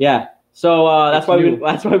 yeah. So that's why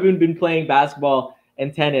we've been playing basketball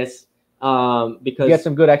and tennis because get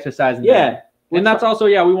some good exercise. And that's also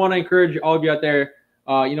we want to encourage all of you out there,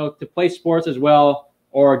 to play sports as well,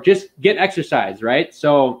 or just get exercise, right?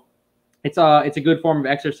 So it's a good form of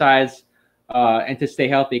exercise and to stay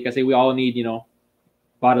healthy because we all need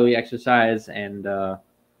bodily exercise and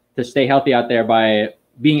to stay healthy out there by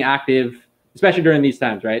being active, especially during these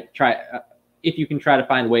times, right? If you can try to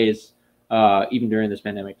find ways even during this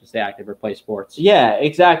pandemic to stay active or play sports. Yeah,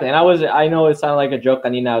 exactly. And I know it sounded like a joke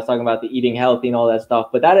kanina. I was talking about the eating healthy and all that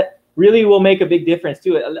stuff, but that really will make a big difference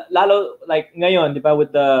too. Lalo like ngayon, diba,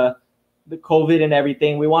 with the COVID and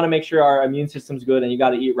everything, we want to make sure our immune system's good, and you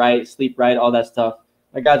got to eat right, sleep right, all that stuff.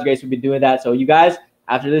 By God's grace, we've been doing that. So you guys,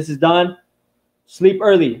 after this is done, sleep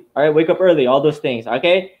early. All right, wake up early, all those things.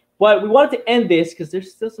 Okay, but we wanted to end this because there's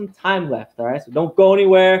still some time left. All right, so don't go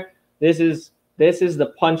anywhere. This is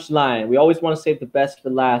the punchline. We always want to save the best for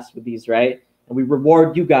last with these, right? And we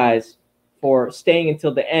reward you guys for staying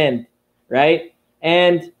until the end, right?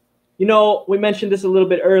 And we mentioned this a little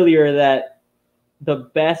bit earlier that the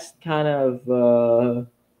best kind of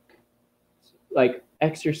like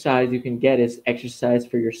exercise you can get is exercise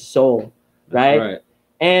for your soul, right? That's right.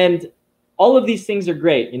 And all of these things are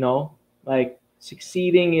great, like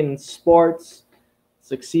succeeding in sports,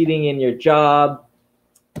 succeeding in your job,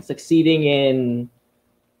 succeeding in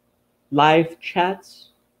live chats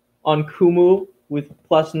on Kumu with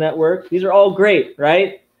Plus Network. These are all great,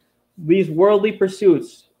 right? These worldly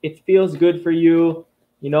pursuits. It feels good for you,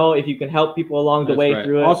 if you can help people along the way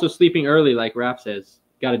through it. Also, sleeping early, like Raph says,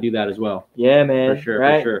 got to do that as well. Yeah, man. For sure,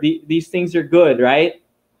 right? for sure. These things are good, right?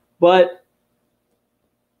 But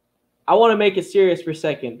I want to make it serious for a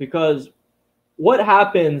second, because what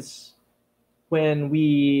happens when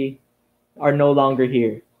we are no longer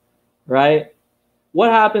here, right? What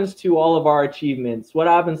happens to all of our achievements? What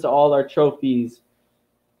happens to all our trophies?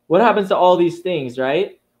 What happens to all these things,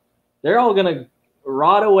 right? They're all going to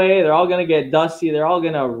rot away. They're all going to get dusty. They're all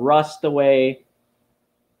going to rust away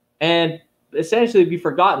and essentially be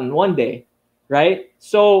forgotten one day, right?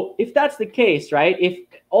 So if that's the case, right, if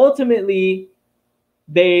ultimately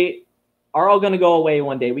they are all going to go away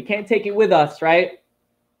one day, we can't take it with us, right?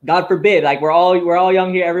 God forbid, like we're all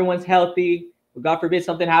young here. Everyone's healthy. But God forbid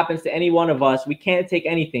something happens to any one of us. We can't take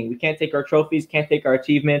anything. We can't take our trophies, can't take our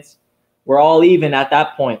achievements. We're all even at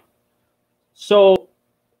that point. So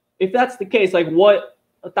if that's the case, like what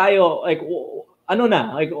tayo, like ano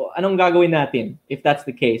na, like anong gagawin natin if that's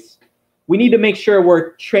the case? We need to make sure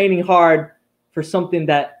we're training hard for something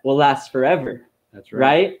that will last forever. That's right.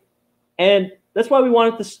 Right? And that's why we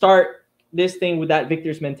wanted to start this thing with that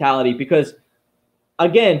victor's mentality, because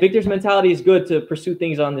again, victor's mentality is good to pursue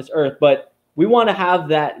things on this earth, but we want to have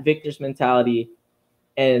that victor's mentality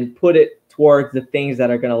and put it towards the things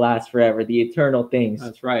that are going to last forever, the eternal things.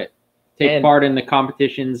 That's right. Take part in the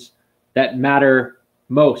competitions that matter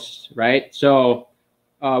most, right? So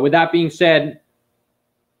with that being said,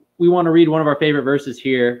 we want to read one of our favorite verses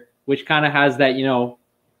here, which kind of has that,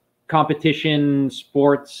 competition,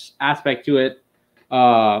 sports aspect to it.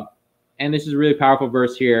 And this is a really powerful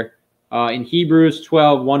verse here in Hebrews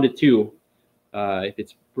 12, 1-2. If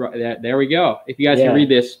it's there we go. If you guys can read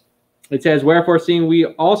this, it says, "Wherefore, seeing we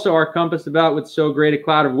also are compassed about with so great a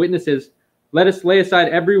cloud of witnesses, let us lay aside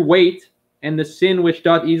every weight and the sin which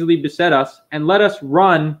doth easily beset us, and let us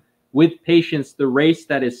run with patience the race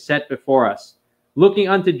that is set before us, looking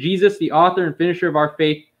unto Jesus, the author and finisher of our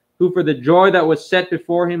faith, who for the joy that was set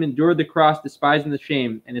before him endured the cross, despising the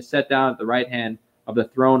shame, and is set down at the right hand of the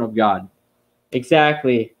throne of God."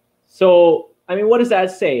 Exactly. So, I mean, what does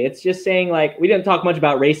that say? It's just saying, like, we didn't talk much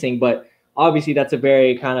about racing, but obviously that's a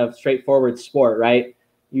very kind of straightforward sport, right?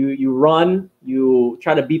 You run, you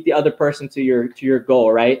try to beat the other person to your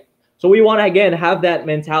goal, right? So we want to, again, have that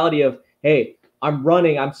mentality of, hey, I'm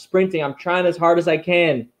running, I'm sprinting, I'm trying as hard as I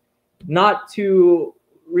can, not to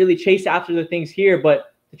really chase after the things here,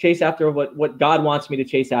 but to chase after what God wants me to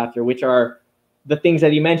chase after, which are the things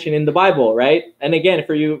that he mentioned in the Bible, right? And again,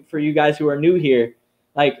 for you guys who are new here,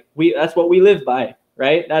 like that's what we live by,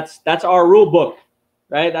 right? That's our rule book,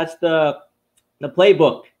 right? That's the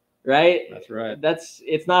playbook, right? That's right.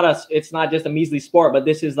 It's not just a measly sport, but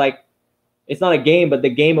this is like, it's not a game, but the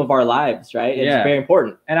game of our lives, right? It's very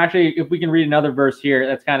important. And actually, if we can read another verse here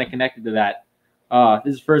that's kind of connected to that.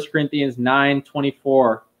 This is 1 Corinthians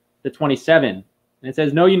 9:24-27. And it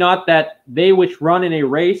says, "Know you not that they which run in a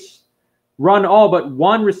race run all, but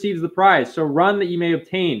one receives the prize. So run that ye may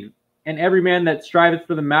obtain. And every man that striveth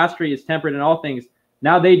for the mastery is temperate in all things.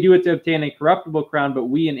 Now they do it to obtain a corruptible crown, but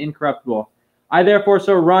we an incorruptible. I therefore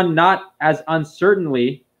so run not as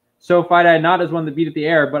uncertainly, so fight I not as one that beateth the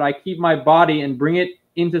air, but I keep my body and bring it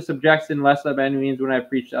into subjection, lest by any means when I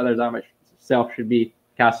preach to others I myself should be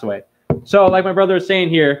cast away." So like my brother is saying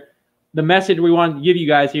here, the message we want to give you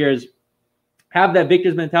guys here is have that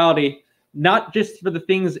victor's mentality, not just for the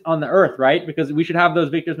things on the earth, right? Because we should have those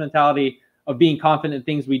victor's mentality of being confident in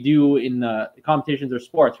things we do in the competitions or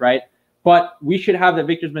sports, right? But we should have the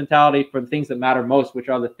victor's mentality for the things that matter most, which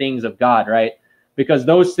are the things of God, right? Because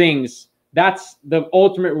those things, that's the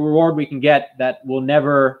ultimate reward we can get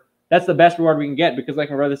that's the best reward we can get, because like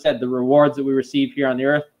my brother said, the rewards that we receive here on the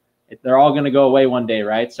earth, they're all going to go away one day,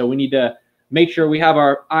 right? So we need to make sure we have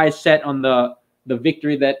our eyes set on the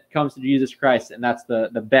victory that comes to Jesus Christ, and that's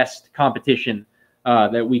the best competition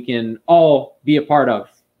that we can all be a part of,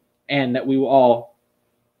 and that we will all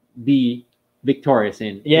be victorious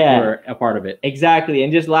in if we're a part of it. Exactly.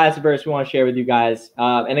 And just last verse we want to share with you guys.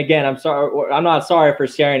 And again, I'm not sorry for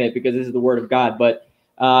sharing it because this is the word of God, but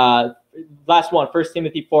last one, 1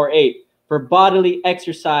 Timothy 4:8. "For bodily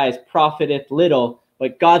exercise profiteth little,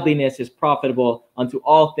 but godliness is profitable unto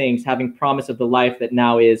all things, having promise of the life that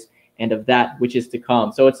now is and of that which is to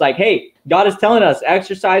come." So it's like, hey, God is telling us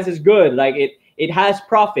exercise is good. Like it has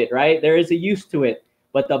profit, right? There is a use to it.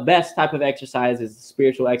 But the best type of exercise is the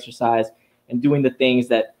spiritual exercise and doing the things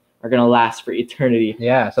that are going to last for eternity.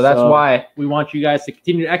 Yeah, so that's why we want you guys to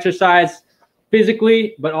continue to exercise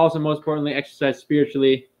physically, but also most importantly, exercise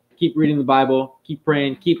spiritually. Keep reading the Bible, keep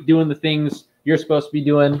praying, keep doing the things you're supposed to be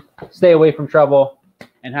doing, stay away from trouble,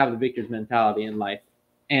 and have the victor's mentality in life.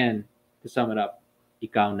 And to sum it up,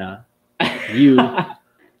 ikaw na. You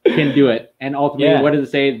can do it. And ultimately, what does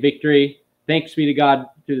it say? Victory. Thanks be to God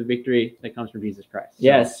through the victory that comes from Jesus Christ. So,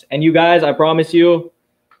 yes. And you guys, I promise you,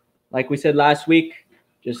 like we said last week,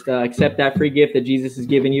 just accept that free gift that Jesus has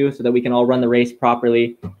given you so that we can all run the race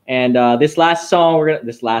properly. And this last song,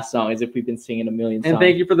 as if we've been singing a million songs. And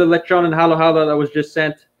thank you for the lechon and halo halo that was just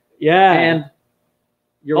sent. Yeah. And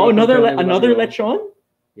another lechon?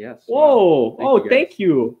 Yes. Whoa. Wow. Thank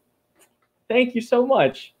you. Thank you so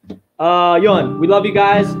much. Yon, we love you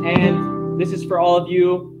guys. And this is for all of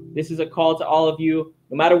you. This is a call to all of you.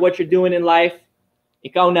 No matter what you're doing in life,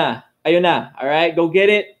 ikaw na, ayun na. All right, go get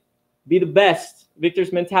it. Be the best.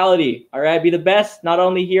 Victor's mentality. All right, be the best, not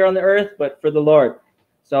only here on the earth, but for the Lord.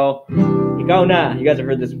 So, ikaw na. You guys have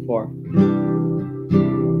heard this before.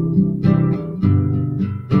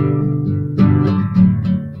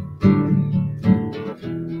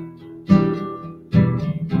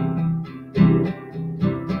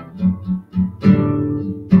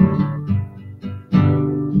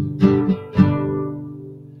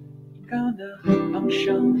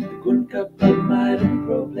 Kung kapag mayroong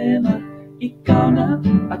problema, ikaw na.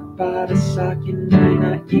 At para sa'kin ay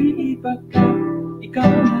naiiba ka.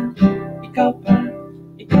 Ikaw na, ikaw pa,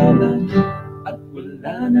 ikaw lang. At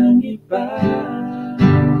wala nang iba.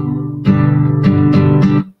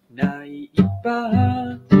 Naiiba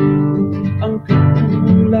ang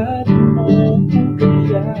katulad mo.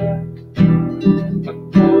 Kaya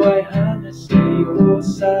ako ay hanga sa'yo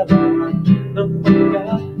sa lahat ng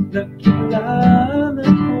mga nakilala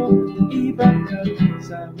ko. Iba ka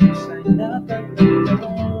sa husay na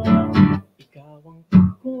pagtanong. Ikaw ang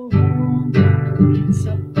tugon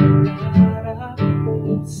sa pangarap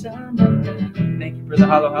ko sa mga. Thank you for the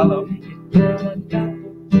halo halo. Ito ang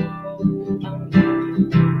katutuo ang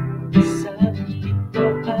aking isa.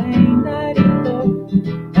 Ito ay narito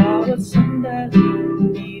bawat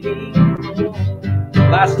sandaling piling mo.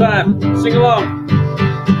 Last time, sing along.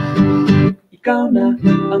 Ikaw na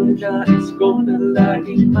ang nais ko na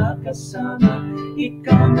laging makasama.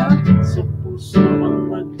 Ikaw na sa puso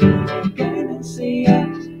ang magbibigay ng saya.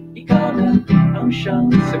 Ikaw na ang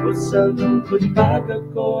siyang sagot sa lungkot pag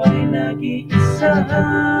ako ay nag-iisa.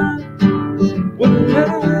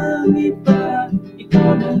 Walang iba.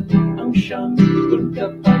 Ikaw na ang siyang tugon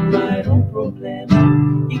kapag mayroong problema.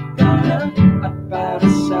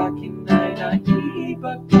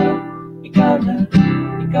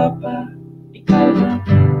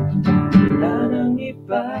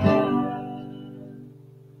 iba.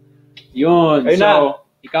 Yun. Kayo So,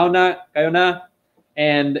 ikaw na, kayo na.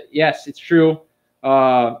 And yes, it's true.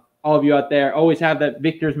 All of you out there always have that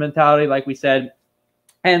victor's mentality, like we said.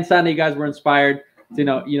 And sana you guys were inspired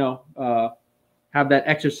to, have that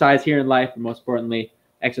exercise here in life, and most importantly,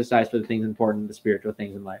 exercise for the things important, the spiritual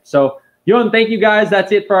things in life. So, Yun, thank you guys.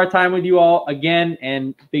 That's it for our time with you all again.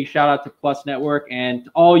 And big shout out to Plus Network and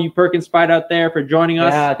to all you Perkinspired out there for joining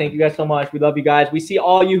us. Yeah, thank you guys so much. We love you guys. We see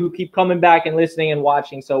all you who keep coming back and listening and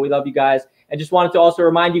watching. So we love you guys. And just wanted to also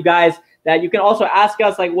remind you guys that you can also ask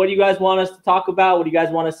us, like, what do you guys want us to talk about? What do you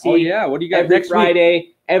guys want to see? Oh, yeah. What do you guys every next Friday,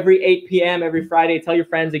 week? every 8 p.m. every Friday. Tell your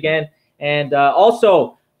friends again. And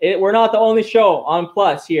also, we're not the only show on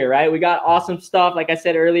Plus here, right? We got awesome stuff. Like I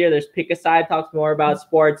said earlier, there's Pick a Side, talks more about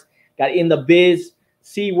sports. Got In the Biz,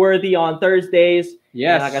 Seaworthy on Thursdays.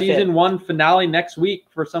 Yeah, like season 1 finale next week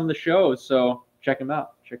for some of the shows. So check them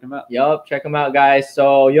out. Yup, check them out, guys.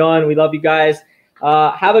 So, Yon, we love you guys.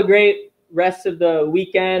 Have a great rest of the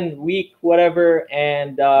week, whatever.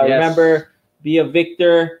 And remember, be a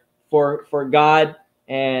victor for God,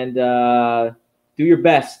 and do your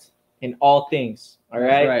best in all things. All right?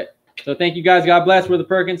 That's right. So thank you, guys. God bless. We're the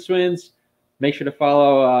Perkins Twins. Make sure to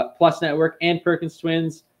follow Plus Network and Perkins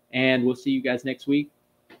Twins. And we'll see you guys next week.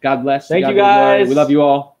 God bless. Thank God you, guys. We love you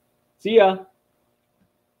all. See ya.